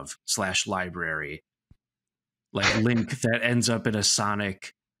CIA.gov/library like link that ends up in a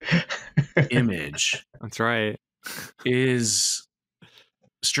Sonic image. That's right. Is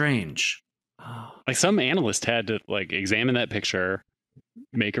strange. Like some analyst had to like examine that picture,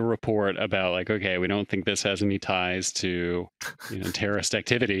 make a report about like, okay, we don't think this has any ties to, terrorist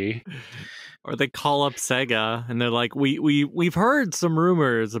activity. Or they call up Sega and they're like, we've heard some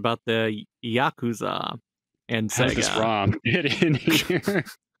rumors about the Yakuza and Sega. How's this ROM get in here?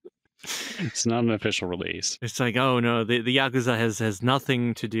 It's not an official release. It's like, oh no, the Yakuza has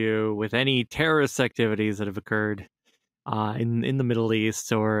nothing to do with any terrorist activities that have occurred in the Middle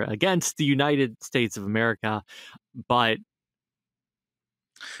East or against the United States of America. But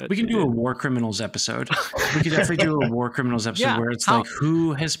we can do a war criminals episode. We could definitely do a war criminals episode where it's like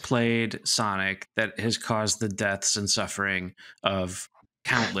who has played Sonic that has caused the deaths and suffering of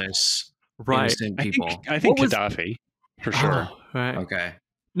countless innocent people. I think Gaddafi for sure. Oh, right. Okay.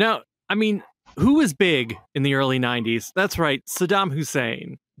 Now, I mean, who was big in the early 90s? That's right, Saddam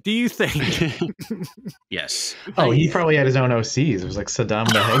Hussein. Do you think? Yes. Oh, he probably had his own OCs. It was like Saddam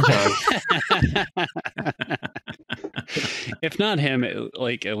the Hedgehog. If not him,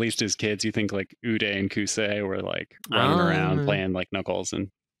 like at least his kids. You think like Uday and Kusei were like running around playing like Knuckles and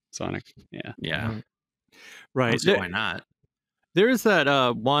Sonic. Yeah. Right. Why not? There is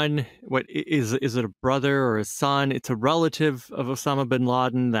that one. What is it? A brother or a son? It's a relative of Osama bin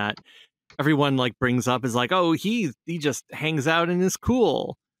Laden that everyone like brings up is like, oh, he just hangs out and is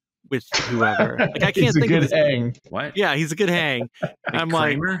cool with whoever. Like I can't think of his hang. What? Yeah, he's a good hang. I'm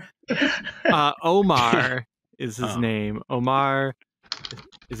Kramer? like, Omar is his name. Omar.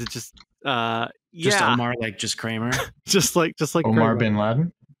 Is it just? Just Omar, like just Kramer. just like Omar Kramer. bin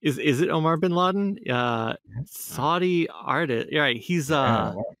Laden. Is it Omar bin Laden? Saudi artist. Right. He's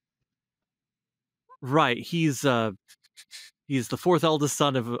right. He's the fourth eldest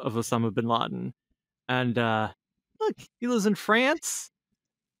son of Osama bin Laden, and look, he lives in France.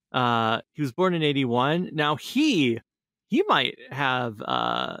 He was born in 1981. Now he might have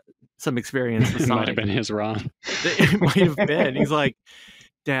some experience with It Sonic. might have been his ROM. It might have been. He's like,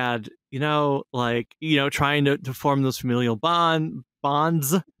 Dad, trying to form those familial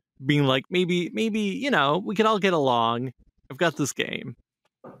bonds, being like, maybe, we could all get along. I've got this game.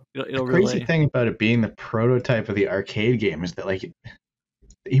 It'll the crazy really... thing about it being the prototype of the arcade game is that like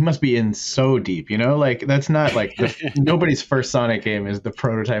he must be in so deep, like that's not like nobody's first Sonic game is the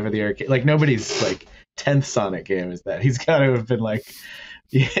prototype of the arcade. Like nobody's like 10th Sonic game is that. He's got to have been like,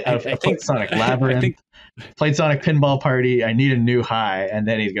 I played Sonic Labyrinth, played Sonic Pinball Party. I need a new high, and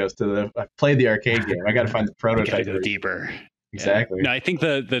then he goes to I played the arcade game. I got to find the prototype. Go deeper. Exactly. Yeah. No, I think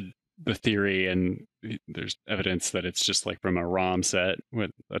the theory, and there's evidence that it's just like from a ROM set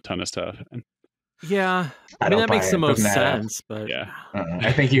with a ton of stuff. And yeah, I mean that makes the most sense. But yeah,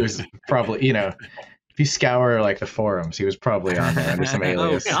 I think he was probably, if you scour like the forums, he was probably on there under some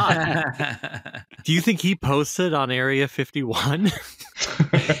alias. Oh, God. Do you think he posted on Area 51?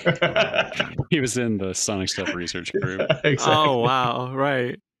 He was in the Sonic Stuff research group. Exactly. Oh wow,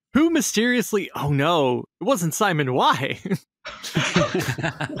 right. Who mysteriously? Oh no, it wasn't Simon Y.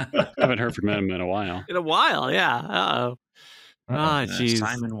 Haven't heard from him in a while. In a while, yeah. Uh-oh. Ah, jeez.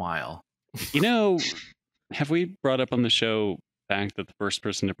 Simon Weil. Have we brought up on the show the fact that the first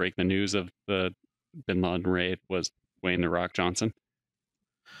person to break the news of the Bin Laden raid was Dwayne "The Rock" Johnson?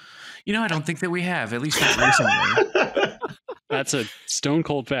 I don't think that we have, at least not recently. That's a stone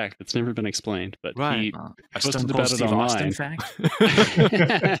cold fact that's never been explained, but he posted about it Steve online. Austin fact?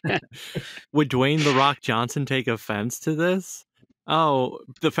 Would Dwayne "The Rock" Johnson take offense to this? Oh,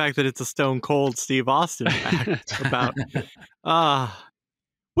 the fact that it's a stone cold Steve Austin fact about.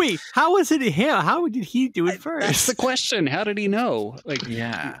 Wait, how was it him? How did he do it first? That's the question. How did he know? Like,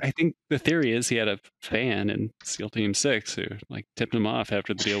 yeah, I think the theory is he had a fan in SEAL Team 6 who like tipped him off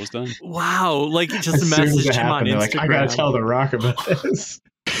after the deal was done. Wow, like just as messaged him on Instagram. Like, I gotta tell The Rock about this.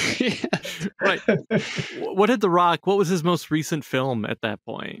 Yeah. Right. What did The Rock? What was his most recent film at that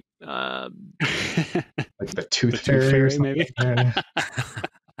point? Like the Tooth Fairy, maybe.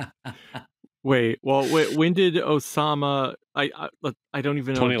 Wait, when did Osama? I don't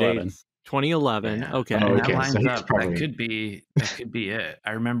even know. 2011. Dates. 2011. Yeah. Okay. Oh, That okay. lines So he's up. probably- That could be it.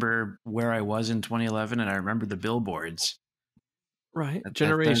 I remember where I was in 2011, and I remember the billboards. Right. That-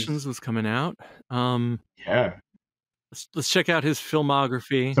 Generations was coming out. Yeah. Let's check out his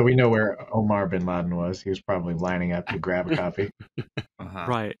filmography. So we know where Omar bin Laden was. He was probably lining up to grab a copy.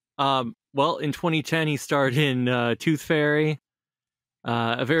 Right. Well, in 2010, he starred in Tooth Fairy,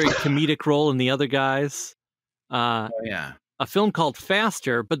 a very comedic role in The Other Guys. Yeah. A film called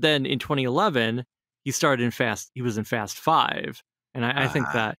Faster, but then in 2011, he starred in He was in Fast 5, and I think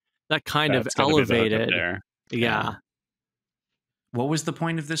that kind of elevated. Yeah. What was the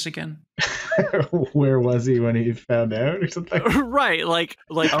point of this again? Where was he when he found out or something? Right, like.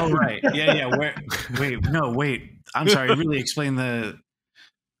 Oh, right. Yeah. Wait. I'm sorry. Really explain the.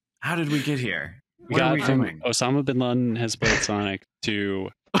 How did we get here? What are we doing? Osama bin Laden has played Sonic to,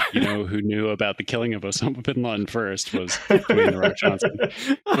 who knew about the killing of Osama bin Laden first was Dwayne The Rock Johnson,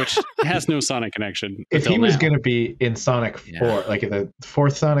 which has no Sonic connection. If he was going to be in Sonic 4, like in the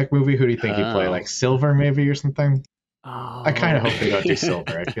fourth Sonic movie, who do you think he'd play? Like Silver maybe or something? Oh. I kind of hope they don't do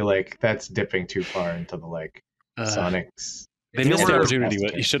Silver. I feel like that's dipping too far into the Sonic's. They missed the opportunity,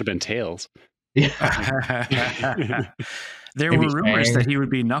 but he should have been Tails. Yeah. There were rumors that he would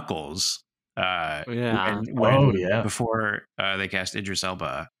be Knuckles. Before they cast Idris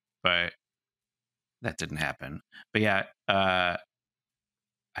Elba, but that didn't happen. But yeah, I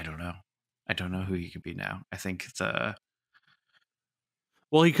don't know. I don't know who he could be now. I think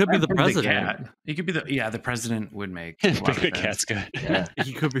well, he could be the president. He could be the president would make the cat's good. Yeah.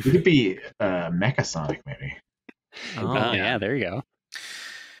 He could be Mecha Sonic maybe. Yeah, there you go.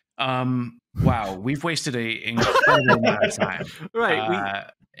 Wow, we've wasted an incredible amount of time. Right.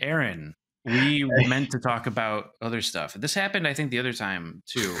 Aaron, we meant to talk about other stuff. This happened, I think, the other time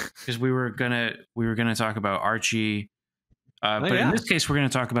too, because we were gonna talk about Archie, in this case, we're gonna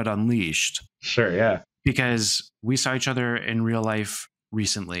talk about Unleashed. Sure, yeah. Because we saw each other in real life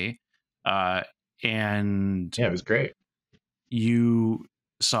recently, and yeah, it was great. You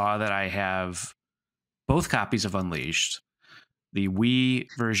saw that I have both copies of Unleashed, the Wii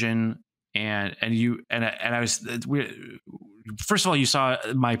version, and I was. First of all, you saw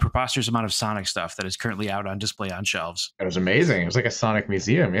my preposterous amount of Sonic stuff that is currently out on display on shelves. It was amazing. It was like a Sonic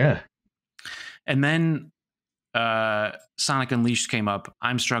museum, yeah. And then Sonic Unleashed came up.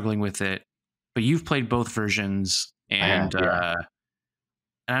 I'm struggling with it, but you've played both versions, and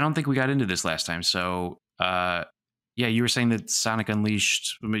I don't think we got into this last time. So, you were saying that Sonic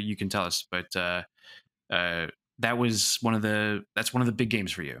Unleashed. You can tell us, but that was one of the big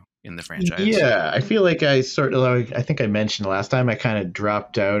games for you in the franchise. Yeah, I feel like I think I mentioned last time I kind of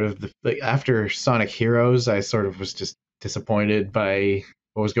dropped out of after Sonic Heroes. I sort of was just disappointed by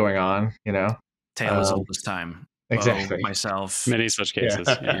what was going on, Tale as old as time. Exactly. Myself. Many such cases.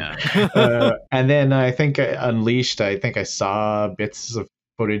 Yeah. And then I think Unleashed, I think I saw bits of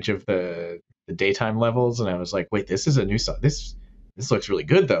footage of the daytime levels, and I was like, wait, this is a new song. This looks really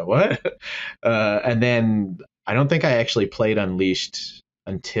good though. What? And then I don't think I actually played Unleashed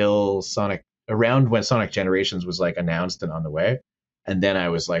until around when Sonic Generations was like announced and on the way. And then I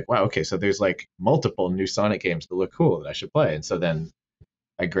was like, wow, okay, so there's like multiple new Sonic games that look cool that I should play. And so then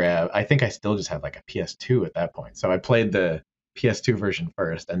I think I still just had like a PS2 at that point. So I played the PS2 version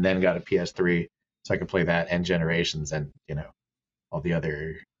first and then got a PS3 so I could play that and Generations and, all the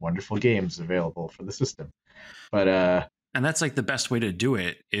other wonderful games available for the system. But and that's like the best way to do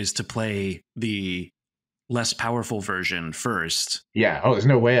it is to play the less powerful version first. Yeah. Oh, there's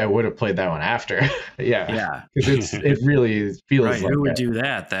no way I would have played that one after. Yeah. Because it really feels right. like who would do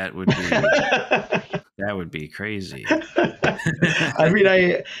that? That would be that would be crazy. I mean,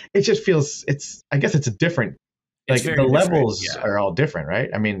 it just feels I guess it's a different. Like the levels are all different, right?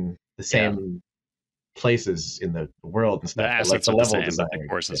 I mean, the same places in the world and stuff. The like the level design, the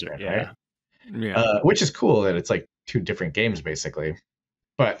courses are right? Yeah. Which is cool that it's like two different games basically,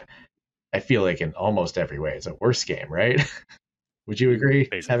 but I feel like in almost every way it's a worse game, right? Would you agree?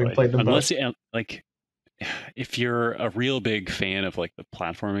 Basically. Having played them Unless both? if you're a real big fan of like the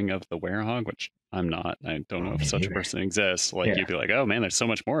platforming of the Werehog, which I'm not, I don't know if such a person exists. Like you'd be like, oh man, there's so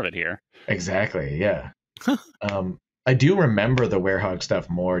much more of it here. Exactly. Yeah. I do remember the Werehog stuff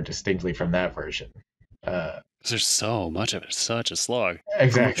more distinctly from that version. There's so much of it. It's such a slog.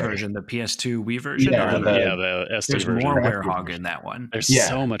 Exactly. Version, the PS2 Wii version? Yeah, the S2 there's version. more Werehog in that one. There's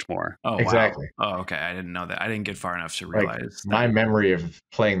so much more. Oh, exactly. Wow. Oh, okay. I didn't know that. I didn't get far enough to realize. My memory of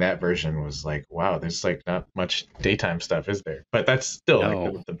playing that version was like, wow, there's like not much daytime stuff, is there? But that's still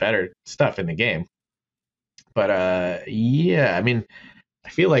like the better stuff in the game. But I mean, I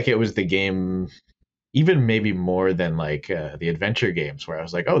feel like it was the game even maybe more than like the adventure games where I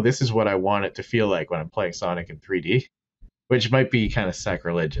was like, oh, this is what I want it to feel like when I'm playing Sonic in 3D, which might be kind of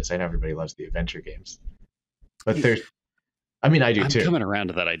sacrilegious. I know everybody loves the adventure games, but I do too. I'm coming around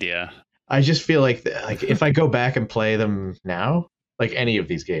to that idea. I just feel like if I go back and play them now, like any of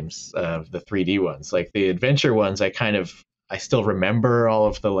these games, the 3D ones, like the adventure ones, I still remember all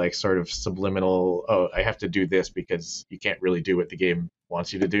of the like sort of subliminal, oh, I have to do this because you can't really do what the game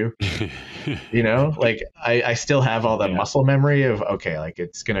wants you to do. You know, like I still have all the muscle memory of, okay, like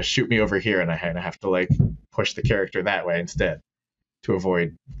it's gonna shoot me over here and I have to like push the character that way instead to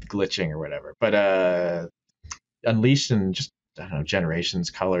avoid glitching or whatever. But Unleashed and just, I don't know, Generations,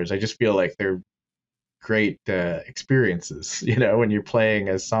 Colors, I just feel like they're great experiences, you know, when you're playing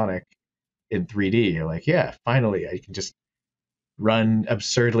as Sonic in 3D. You're like, yeah, finally I can just run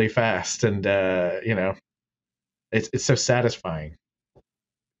absurdly fast, and you know, it's so satisfying.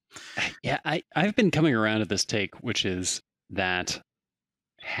 Yeah, I've been coming around to this take, which is that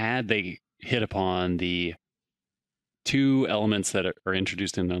had they hit upon the two elements that are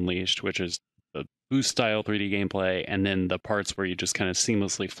introduced in Unleashed, which is the boost style 3D gameplay, and then the parts where you just kind of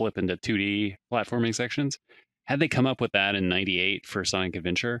seamlessly flip into 2D platforming sections, had they come up with that in 98 for Sonic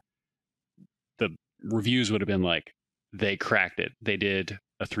Adventure, the reviews would have been like, they cracked it. They did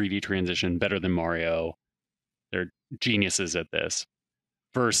a 3D transition better than Mario. They're geniuses at this.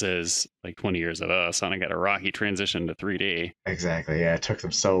 Versus like 20 years of Sonic got a rocky transition to 3D. Exactly. Yeah, it took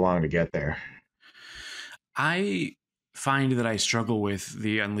them so long to get there. I find that I struggle with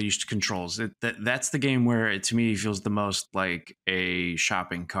the Unleashed controls. That's the game where it to me feels the most like a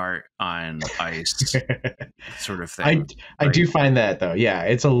shopping cart on ice sort of thing. I do find that though. Yeah,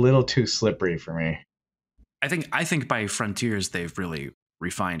 it's a little too slippery for me. I think by Frontiers they've really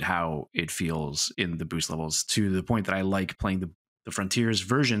refined how it feels in the boost levels to the point that I like playing the Frontiers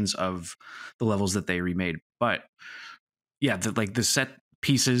versions of the levels that they remade. But yeah, the set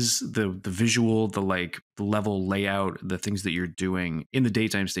pieces, the visual, the level layout, the things that you're doing in the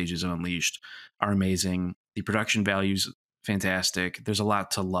daytime stages of Unleashed are amazing. The production value's fantastic. There's a lot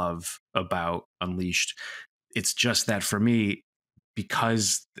to love about Unleashed. It's just that for me,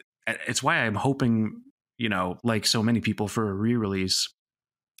 because it's why I'm hoping, you know, like so many people, for a re-release,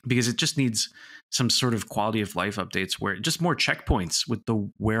 because it just needs some sort of quality of life updates, where just more checkpoints with the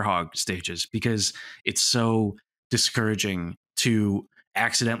werehog stages, because it's so discouraging to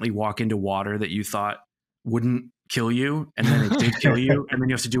accidentally walk into water that you thought wouldn't kill you, and then it did kill you, and then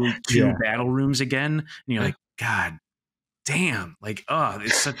you have to do two battle rooms again, and you're like, God damn, like, oh,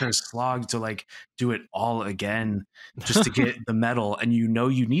 it's such a slog to like do it all again just to get the medal, and you know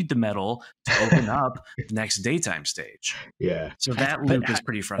you need the medal to open up the next daytime stage. Yeah, so that loop is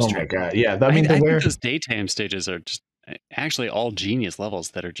pretty frustrating. Oh my god, yeah. I mean, I think those daytime stages are just actually all genius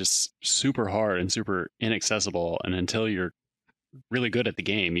levels that are just super hard and super inaccessible, and until you're really good at the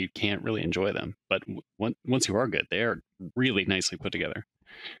game, you can't really enjoy them. But once you are good, they are really nicely put together.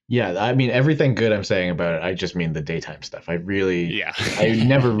 Yeah, I mean, everything good I'm saying about it, I just mean the daytime stuff. I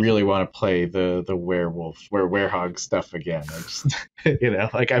never really want to play the werehog stuff again. I just, you know,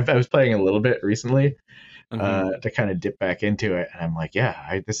 like I was playing a little bit recently to kind of dip back into it, and I'm like,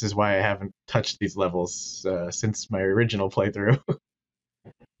 yeah, this is why I haven't touched these levels since my original playthrough.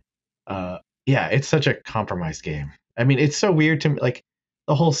 Yeah, it's such a compromised game. I mean, it's so weird to me, like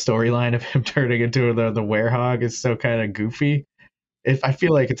the whole storyline of him turning into the werehog is so kind of goofy. I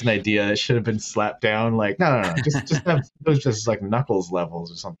feel like it's an idea that should have been slapped down. Like, no, just have those just like Knuckles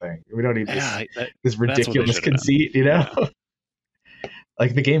levels or something. We don't need this ridiculous conceit, you know? Yeah.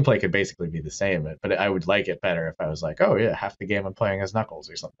 Like the gameplay could basically be the same, but I would like it better if I was like, oh yeah, half the game I'm playing as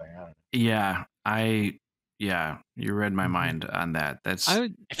Knuckles or something. I don't know. Yeah, you read my mind on that.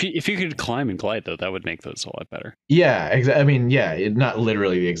 If you could climb and glide though, that would make those a lot better. Yeah, I mean, yeah, not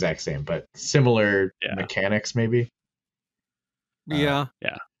literally the exact same, but similar mechanics maybe. Yeah.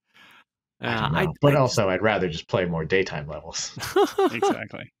 But also, I'd rather just play more daytime levels.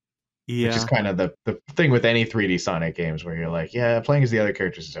 Exactly. Yeah. Which is kind of the thing with any 3D Sonic games, where you're like, yeah, playing as the other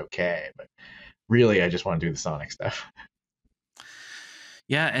characters is okay, but really, I just want to do the Sonic stuff.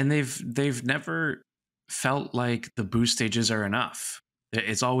 Yeah, and they've never felt like the boost stages are enough.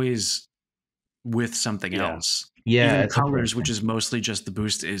 It's always with something else. Yeah, even Colors, which is mostly just the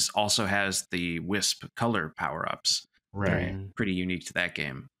boost, also has the Wisp color power-ups. Right. Pretty unique to that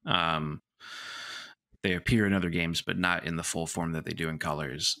game. They appear in other games, but not in the full form that they do in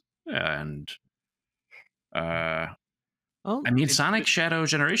Colors. And I mean, Sonic Shadow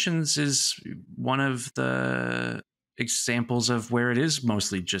Generations is one of the examples of where it is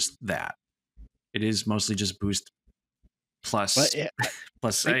mostly just that. It is mostly just boost plus.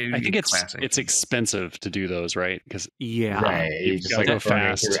 Plus, I think it's expensive to do those, right? Because right, you just like go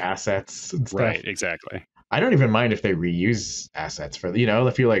fast through assets and stuff. Right, exactly. I don't even mind if they reuse assets for, you know,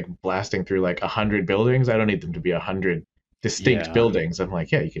 if you're like blasting through like 100 buildings, I don't need them to be 100 distinct buildings. I'm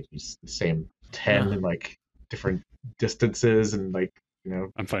like, yeah, you could use the same 10 in like different distances and like,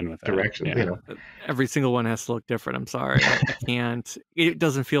 I'm fine with that. Direction. Yeah. Every single one has to look different. I'm sorry, I can't. It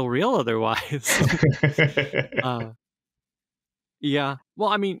doesn't feel real otherwise. Yeah. Well,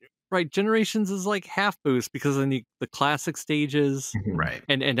 I mean, right. Generations is like half boost because of the classic stages, Right.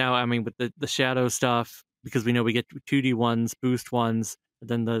 and now I mean with the shadow stuff, because we know we get 2D ones, boost ones,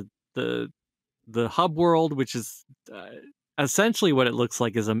 and then the hub world, which is essentially what it looks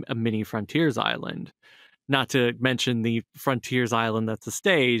like is a mini Frontiers Island. Not to mention the Frontiers Island that's a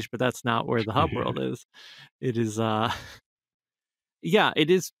stage, but that's not where the hub world is. It is yeah, it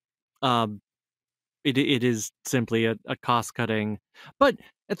is it is simply a cost cutting. But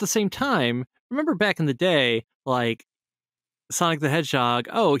at the same time, remember back in the day, like Sonic the Hedgehog,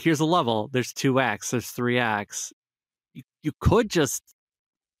 oh, here's a level. There's 2 acts, there's 3 acts. You could just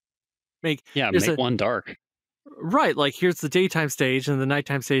make one dark. Right, like here's the daytime stage, and the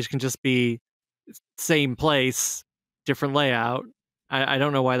nighttime stage can just be same place, different layout. I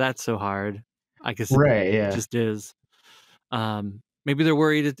don't know why that's so hard. I guess it just is. Maybe they're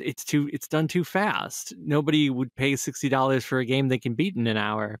worried it's done too fast. Nobody would pay $60 for a game they can beat in an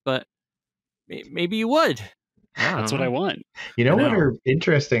hour, but maybe you would. That's what I want. What are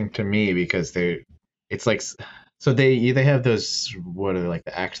interesting to me, because it's like, so they have those, what are they, like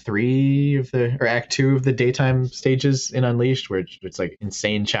the Act 3 or Act 2 of the daytime stages in Unleashed, where it's like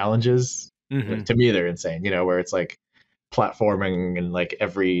insane challenges. Mm-hmm. To me, they're insane, where it's like platforming and like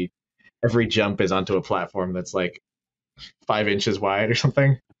every jump is onto a platform that's like 5 inches wide or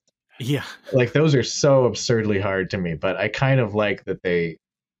something. Yeah. Like those are so absurdly hard to me, but I kind of like that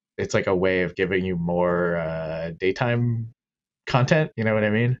it's like a way of giving you more daytime content. You know what I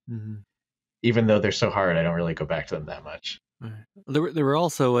mean? Mm-hmm. Even though they're so hard, I don't really go back to them that much. There were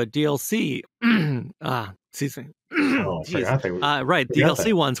also a DLC. Excuse me. Oh, I forgot they were. Right,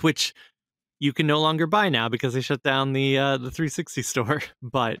 DLC ones, which you can no longer buy now because they shut down the 360 store.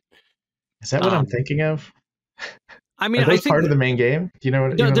 But is that what I'm thinking of? I mean, are those part of the main game? Do you know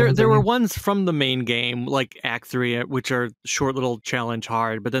what? There were ones from the main game, like Act 3, which are short little challenge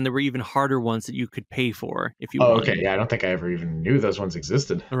hard. But then there were even harder ones that you could pay for if you wanted. Okay, yeah, I don't think I ever even knew those ones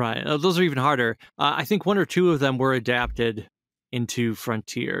existed. Right, those are even harder. I think 1 or 2 of them were adapted into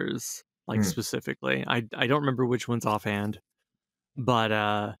Frontiers, like specifically. I don't remember which ones offhand,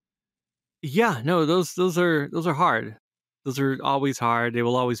 but yeah, no, those are hard. Those are always hard. They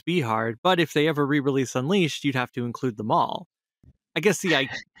will always be hard. But if they ever re-release Unleashed, you'd have to include them all. I guess the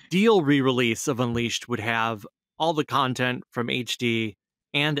ideal re-release of Unleashed would have all the content from HD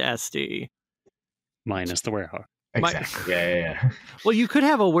and SD. Minus the Werehog. Exactly. Yeah. Well, you could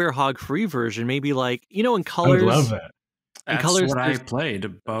have a Werehog free version. Maybe like, in Colors. I would love that. That's Colors, what I played.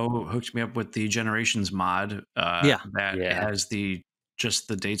 Bo hooked me up with the Generations mod. That has just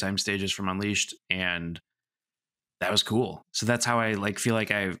the daytime stages from Unleashed, and that was cool. So that's how I feel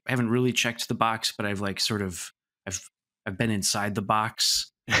like I haven't really checked the box, but I've I've been inside the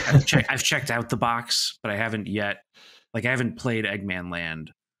box. I've checked out the box, but I haven't yet. I haven't played Eggman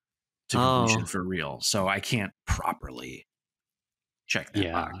Land to completion for real, so I can't properly check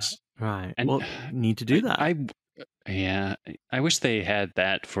that box. Right. And need to do that. I wish they had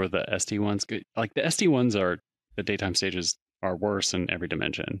that for the SD ones. Like the SD ones the daytime stages are worse in every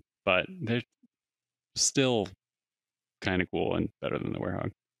dimension, but they're still kind of cool and better than the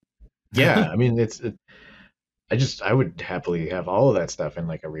Werehog. Yeah, I mean I would happily have all of that stuff in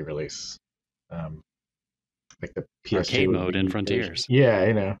like a re-release, like the PS2 arcade mode in Frontiers.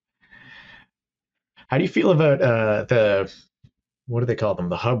 Yeah, How do you feel about what do they call them?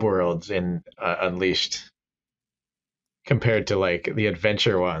 The hub worlds in Unleashed compared to like the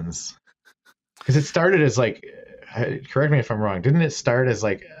adventure ones? Because it started as like, correct me if I'm wrong, didn't it start as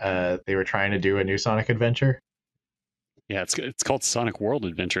like they were trying to do a new Sonic adventure? Yeah, it's called Sonic World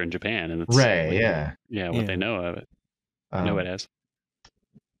Adventure in Japan, and it's what they know of it. Know it as.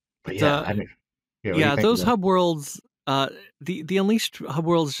 But those hub worlds, the Unleashed hub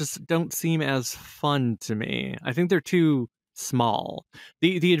worlds just don't seem as fun to me. I think they're too small.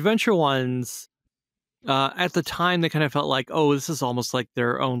 The adventure ones, at the time, they kind of felt like, oh, this is almost like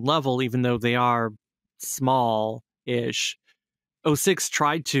their own level, even though they are small-ish. 06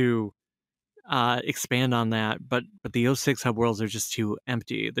 tried to expand on that, but the 06 hub worlds are just too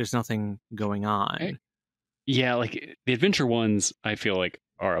empty. There's nothing going on. Yeah, like the adventure ones, I feel like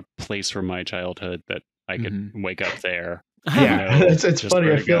are a place from my childhood that I could wake up there. Yeah, it's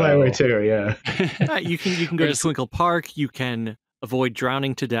funny. I feel that way too. Yeah, you can go to Twinkle Park. You can avoid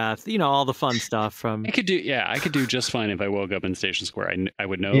drowning to death. All the fun stuff from. I could do just fine if I woke up in Station Square. I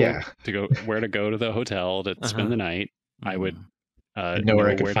would know where to go to the hotel to spend the night. I would know where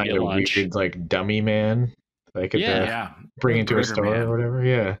I could to find get a lunch. weird like dummy man that I could bring into a store or whatever.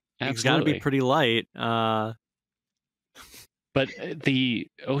 Yeah, He's got to be pretty light. But the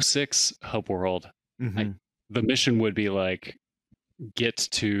 06 hub world, the mission would be like get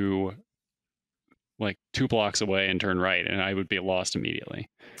to like 2 blocks away and turn right, and I would be lost immediately.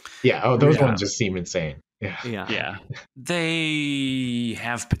 Yeah. Oh, those ones just seem insane. Yeah. They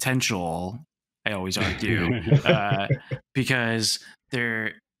have potential, I always argue, because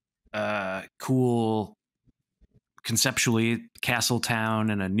they're cool conceptually. Castle Town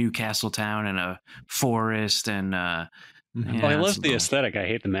and a new Castle Town and a forest and I love the aesthetic. I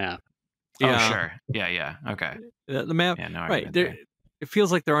hate the map. Oh, sure. Yeah. Okay. The map, right? It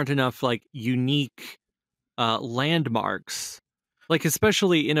feels like there aren't enough like unique landmarks. Like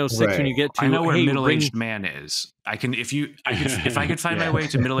especially in 06 when you get to I know where middle-aged man is. I can if I could find my way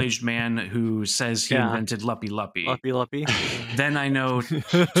to middle-aged man who says he invented Luppy Luppy. Then I know to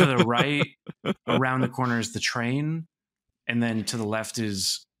the right around the corner is the train, and then to the left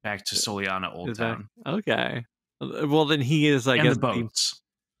is back to Soliana Old Town. Okay. Well, then he is, I guess, the boats.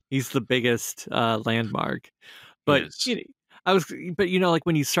 He's the biggest landmark. But like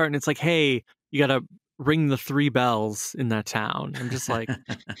when you start and it's like, hey, you gotta ring the 3 bells in that town. I'm just like,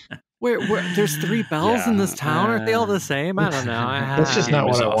 where there's 3 bells in this town? Aren't they all the same? I don't know. That's just not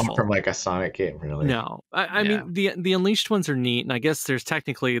what I want from like a Sonic game, really. No, I mean the Unleashed ones are neat, and I guess there's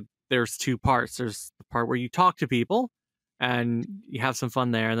 2 parts. There's the part where you talk to people and you have some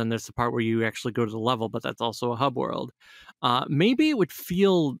fun there, and then there's the part where you actually go to the level, but that's also a hub world. Maybe it would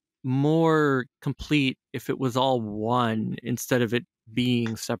feel more complete if it was all one instead of it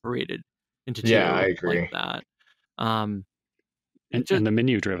being separated into 2. Yeah, I agree. Like that. And the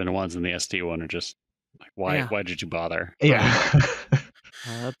menu-driven ones in the SD one are just like, why did you bother? Yeah.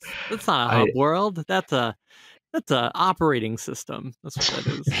 That's not a hub world. That's a operating system. That's what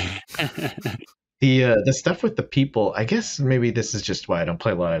that is. The stuff with the people, I guess maybe this is just why I don't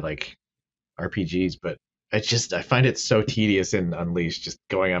play a lot of like RPGs, but I find it so tedious in Unleashed, just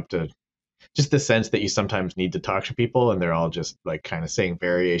going up to just the sense that you sometimes need to talk to people and they're all just like kind of saying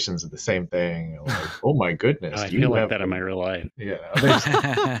variations of the same thing. Like, oh my goodness. I feel like that in my real life.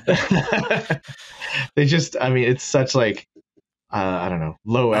 Yeah. They just, I mean, it's such like, I don't know,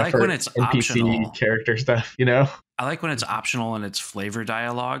 low effort when it's NPC optional. Character stuff, you know? I like when it's optional and it's flavor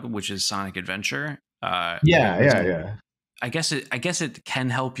dialogue, which is Sonic Adventure. Yeah. I guess it can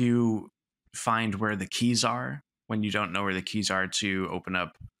help you find where the keys are when you don't know where the keys are to open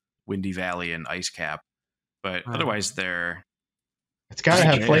up Windy Valley and Ice Cap, but otherwise it's got to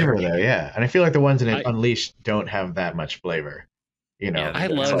have flavor though. Yeah, and I feel like the ones in Unleashed don't have that much flavor. You know, I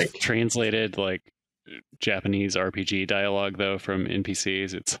love translated like Japanese RPG dialogue though from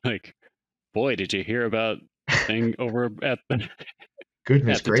NPCs. It's like, boy, did you hear about the thing over at the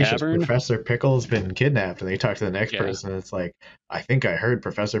goodness gracious, Professor Pickle's been kidnapped, and they talk to the next person, and it's like, I think I heard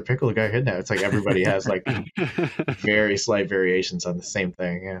Professor Pickle got kidnapped. It's like everybody has like very slight variations on the same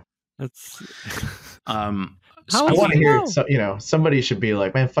thing. Yeah. That's I want to hear somebody should be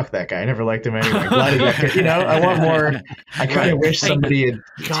like, man, fuck that guy, I never liked him anyway. Glad he got kid. I want more. I kind of wish somebody had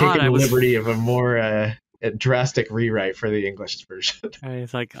taken the liberty of a more drastic rewrite for the English version.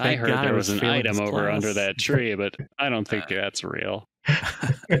 It's like, I heard there was an item over under that tree, but I don't think that's real.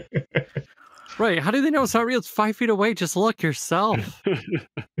 Right, how do they know it's not real? It's 5 feet away. Just look yourself.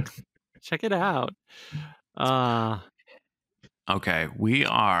 Check it out. Okay, we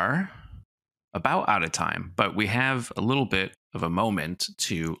are about out of time, but we have a little bit of a moment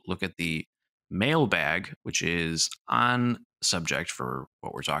to look at the mailbag, which is on subject for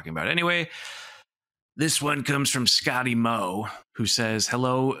what we're talking about anyway. This one comes from Scotty Moe, who says,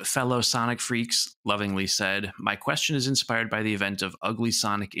 hello, fellow Sonic freaks, lovingly said. My question is inspired by the event of Ugly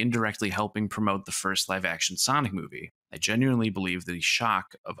Sonic indirectly helping promote the first live-action Sonic movie. I genuinely believe the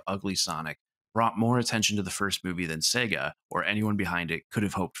shock of Ugly Sonic brought more attention to the first movie than Sega or anyone behind it could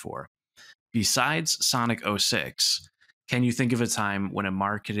have hoped for. Besides Sonic 06, can you think of a time when a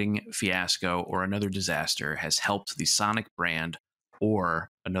marketing fiasco or another disaster has helped the Sonic brand or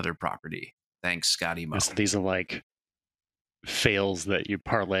another property? Thanks, Scotty Moe. These are like fails that you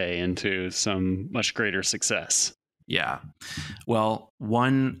parlay into some much greater success. Yeah. Well,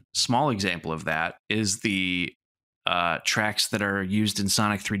 one small example of that is the tracks that are used in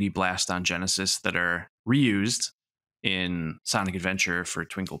Sonic 3D Blast on Genesis that are reused in Sonic Adventure for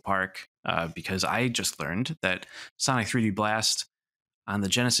Twinkle Park, because I just learned that Sonic 3D Blast on the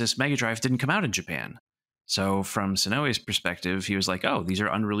Genesis Mega Drive didn't come out in Japan. So from Sonoe's perspective, he was like, oh, these are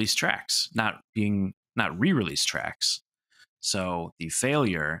unreleased tracks, not re-released tracks. So the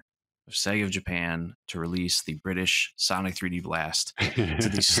failure of Sega of Japan to release the British Sonic 3D Blast to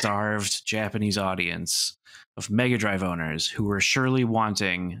the starved Japanese audience of Mega Drive owners who were surely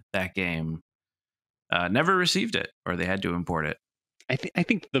wanting that game. Never received it, or they had to import it. I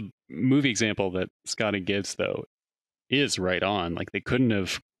think the movie example that Scotty gives, though, is right on. Like, they couldn't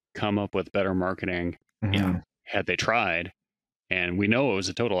have come up with better marketing had they tried. And we know it was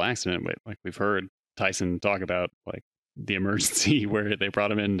a total accident. But like, we've heard Tyson talk about like the emergency where they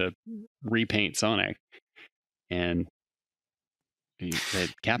brought him in to repaint Sonic, and they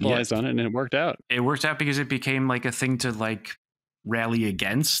capitalized on it, and it worked out. It worked out because it became like a thing to like rally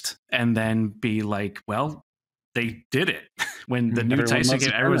against, and then be like, well, they did it. When the new Tyson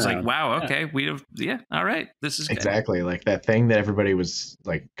came, everyone's like, wow, okay, all right, this is exactly good. Like that thing that everybody was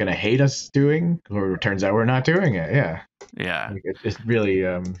like gonna hate us doing, or it turns out we're not doing it. Like it's really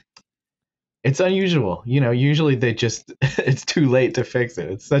it's unusual, usually they just it's too late to fix it.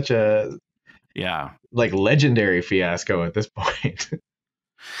 It's such a like legendary fiasco at this point.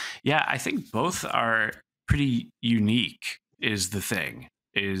 I think both are pretty unique is the thing.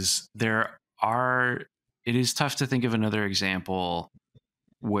 It is tough to think of another example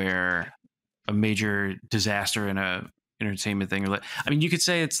where a major disaster in a entertainment thing, you could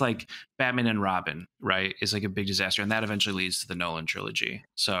say it's like Batman and Robin, right? It's like a big disaster, and that eventually leads to the Nolan trilogy.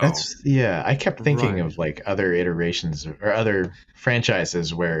 So I kept thinking of like other iterations or other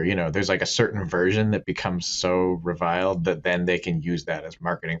franchises where there's like a certain version that becomes so reviled that then they can use that as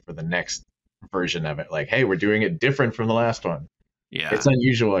marketing for the next version of it. Like, hey, we're doing it different from the last one. It's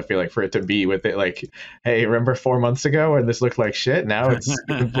unusual, I feel like, for it to be with it like, hey, remember 4 months ago when this looked like shit? Now it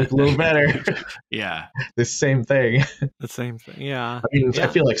can look a little better. This same thing. The same thing, I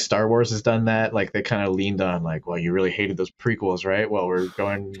feel like Star Wars has done that. Like, they kind of leaned on like, well, you really hated those prequels, right? Well, we're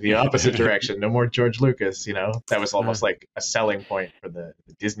going the opposite direction. No more George Lucas, That was almost like a selling point for the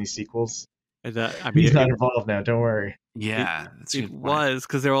Disney sequels. He's not involved now, don't worry. It was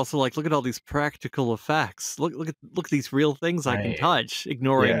because they're also like, look at all these practical effects. Look at these real things I can touch.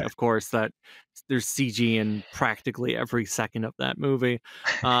 Ignoring, of course, that there's CG in practically every second of that movie.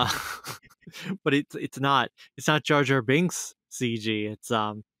 But it's not Jar Jar Binks CG. It's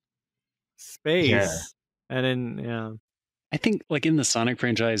space, and then I think like in the Sonic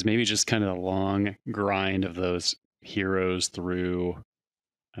franchise, maybe just kind of the long grind of those heroes through.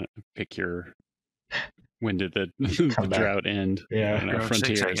 Pick your. When did the drought end?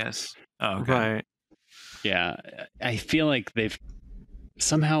 Frontiers, 6, I guess. Oh, okay. Right. Yeah, I feel like they've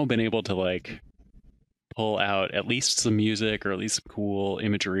somehow been able to like pull out at least some music or at least some cool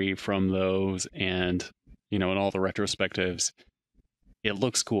imagery from those, and in all the retrospectives, it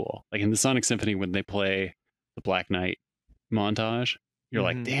looks cool. Like in the Sonic Symphony when they play the Black Knight montage, you're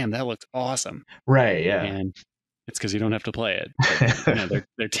like, damn, that looks awesome. Right. Yeah. And it's because you don't have to play it. But,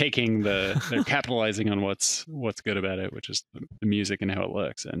 they're capitalizing on what's good about it, which is the music and how it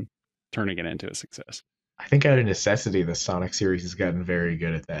looks, and turning it into a success. I think out of necessity, the Sonic series has gotten very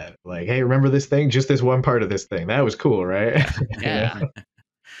good at that. Like, hey, remember this thing? Just this one part of this thing. That was cool, right? Yeah.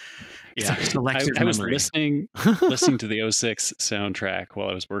 I was listening to the 06 soundtrack while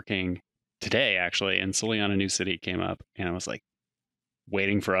I was working today, actually, and Soliana New City came up, and I was like,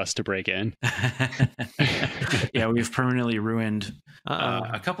 waiting for us to break in. We've permanently ruined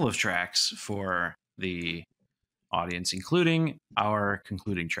a couple of tracks for the audience, including our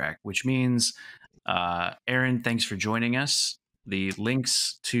concluding track, which means Aaron, thanks for joining us. The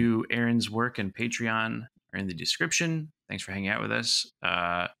links to Aaron's work and Patreon are in the description. Thanks for hanging out with us.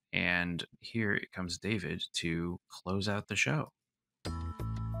 And here it comes David to close out the show.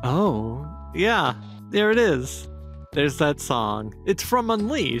 Oh, yeah, there it is. There's that song. It's from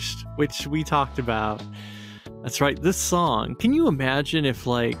Unleashed, which we talked about. That's right, this song. Can you imagine if,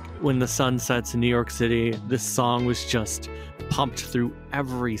 like, when the sun sets in New York City, this song was just pumped through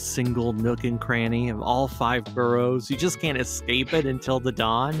every single nook and cranny of all 5 boroughs? You just can't escape it until the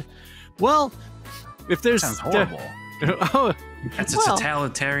dawn. Well, if there's... Sounds horrible. That's a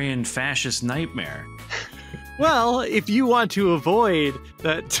totalitarian fascist nightmare. Well, if you want to avoid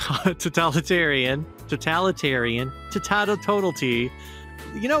that totalitarian, totality,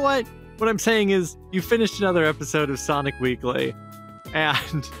 you know what? What I'm saying is, you finished another episode of Sonic Weekly,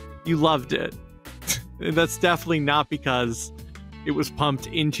 and you loved it. And that's definitely not because it was pumped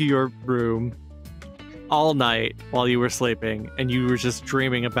into your room all night while you were sleeping, and you were just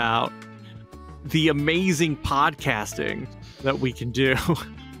dreaming about the amazing podcasting that we can do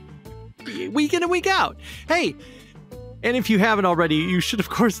week in and week out. Hey, and if you haven't already, you should, of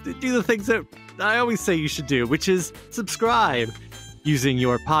course, do the things that I always say you should do, which is subscribe. using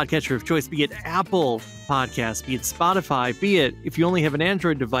your podcatcher of choice, be it Apple Podcasts, be it Spotify, be it if you only have an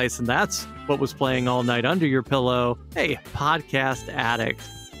Android device and that's what was playing all night under your pillow. Hey, Podcast Addict.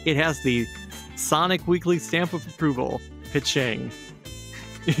 It has the Sonic Weekly stamp of approval. Pitching.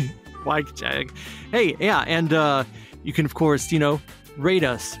 Hey, yeah, and you can, of course, rate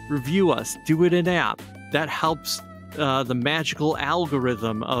us, review us, do it in app. That helps the magical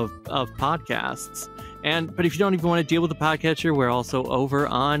algorithm of podcasts. But if you don't even want to deal with the podcatcher, we're also over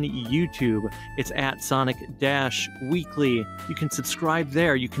on YouTube. It's at Sonic-Weekly. You can subscribe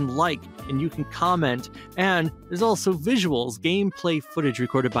there, you can like, and you can comment. And there's also visuals, gameplay footage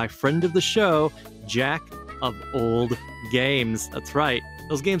recorded by friend of the show, Jack of Old Games. That's right.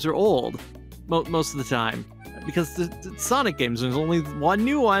 Those games are old most of the time because the Sonic games, there's only one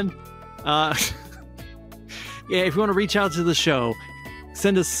new one. Yeah, if you want to reach out to the show,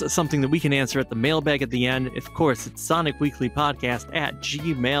 send us something that we can answer at the mailbag at the end. Of course, it's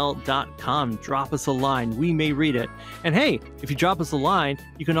sonicweeklypodcast@gmail.com. Drop us a line. We may read it. And hey, if you drop us a line,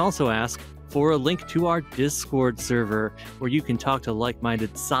 you can also ask for a link to our Discord server where you can talk to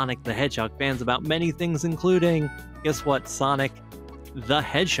like-minded Sonic the Hedgehog fans about many things, including, guess what, Sonic the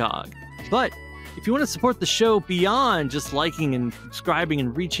Hedgehog. But if you want to support the show beyond just liking and subscribing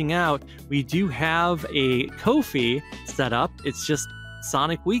and reaching out, we do have a Ko-fi set up. It's just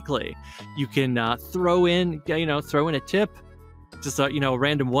Sonic Weekly. You can throw in a tip, just a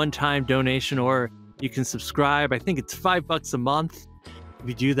random one-time donation, or you can subscribe. I think it's $5 a month. If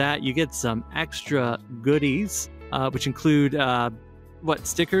you do that, you get some extra goodies, which include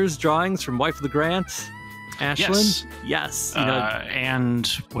stickers, drawings from Wife of the Grant, Ashlyn. Yes. And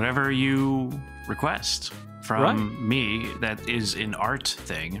whatever you request from me that is an art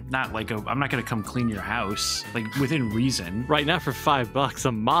thing, not like I'm not going to come clean your house, like within reason. Right, not for $5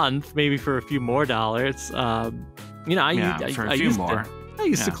 a month, maybe for a few more dollars. For a few more. I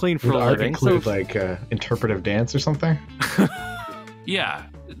used to clean for a living. Include like interpretive dance or something? Yeah,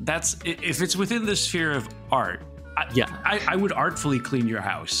 that's if it's within the sphere of art. I would artfully clean your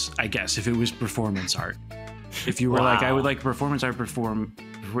house, I guess, if it was performance art. If you were like, I would like performance art perform.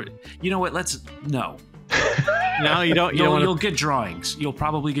 You know what? No. No, you don't. You'll get drawings. You'll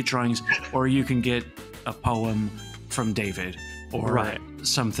probably get drawings, or you can get a poem from David, or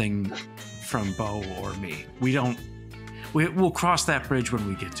something from Bo or me. We'll cross that bridge when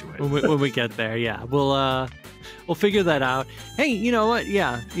we get to it. When we get there, yeah, we'll figure that out. Hey, you know what?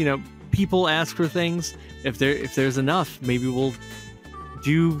 Yeah, people ask for things. If there's enough, maybe we'll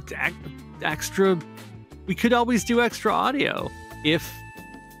do extra. We could always do extra audio if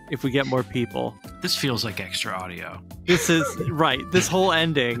we get more people. This feels like extra audio. This is right. This whole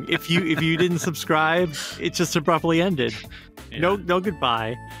ending. If you didn't subscribe, it just abruptly ended. Yeah. No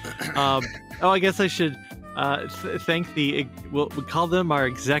goodbye. I guess I should thank we'll call them our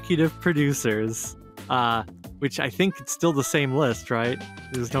executive producers. Which I think it's still the same list, right?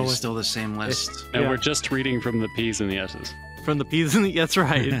 It's still the same list. And we're just reading from the P's and the S's. From the P's and the... That's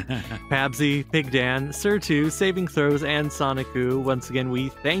right. Pabsy, Pig Dan, Sir2, Saving Throws, and Sonicu. Once again, we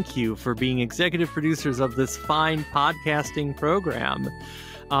thank you for being executive producers of this fine podcasting program.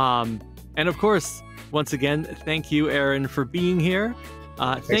 And of course, once again, thank you, Aaron, for being here.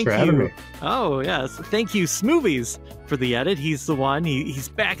 Thanks for having me. Oh, yes. Thank you, Smoovies, for the edit. He's the one. He's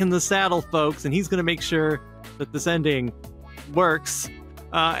back in the saddle, folks, and he's going to make sure that this ending works.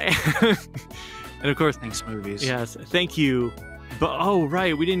 And of course, thanks, Smoovies. Yes, thank you.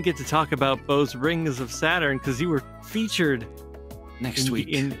 Right, we didn't get to talk about Bo's Rings of Saturn because you were featured next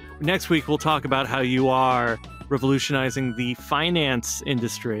week. Next week, we'll talk about how you are revolutionizing the finance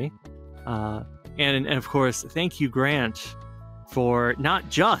industry. And of course, thank you, Grant, for not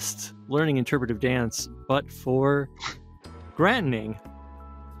just learning interpretive dance, but for granting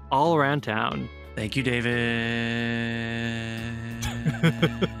all around town. Thank you, David.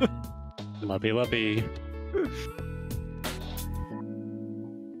 Lovey.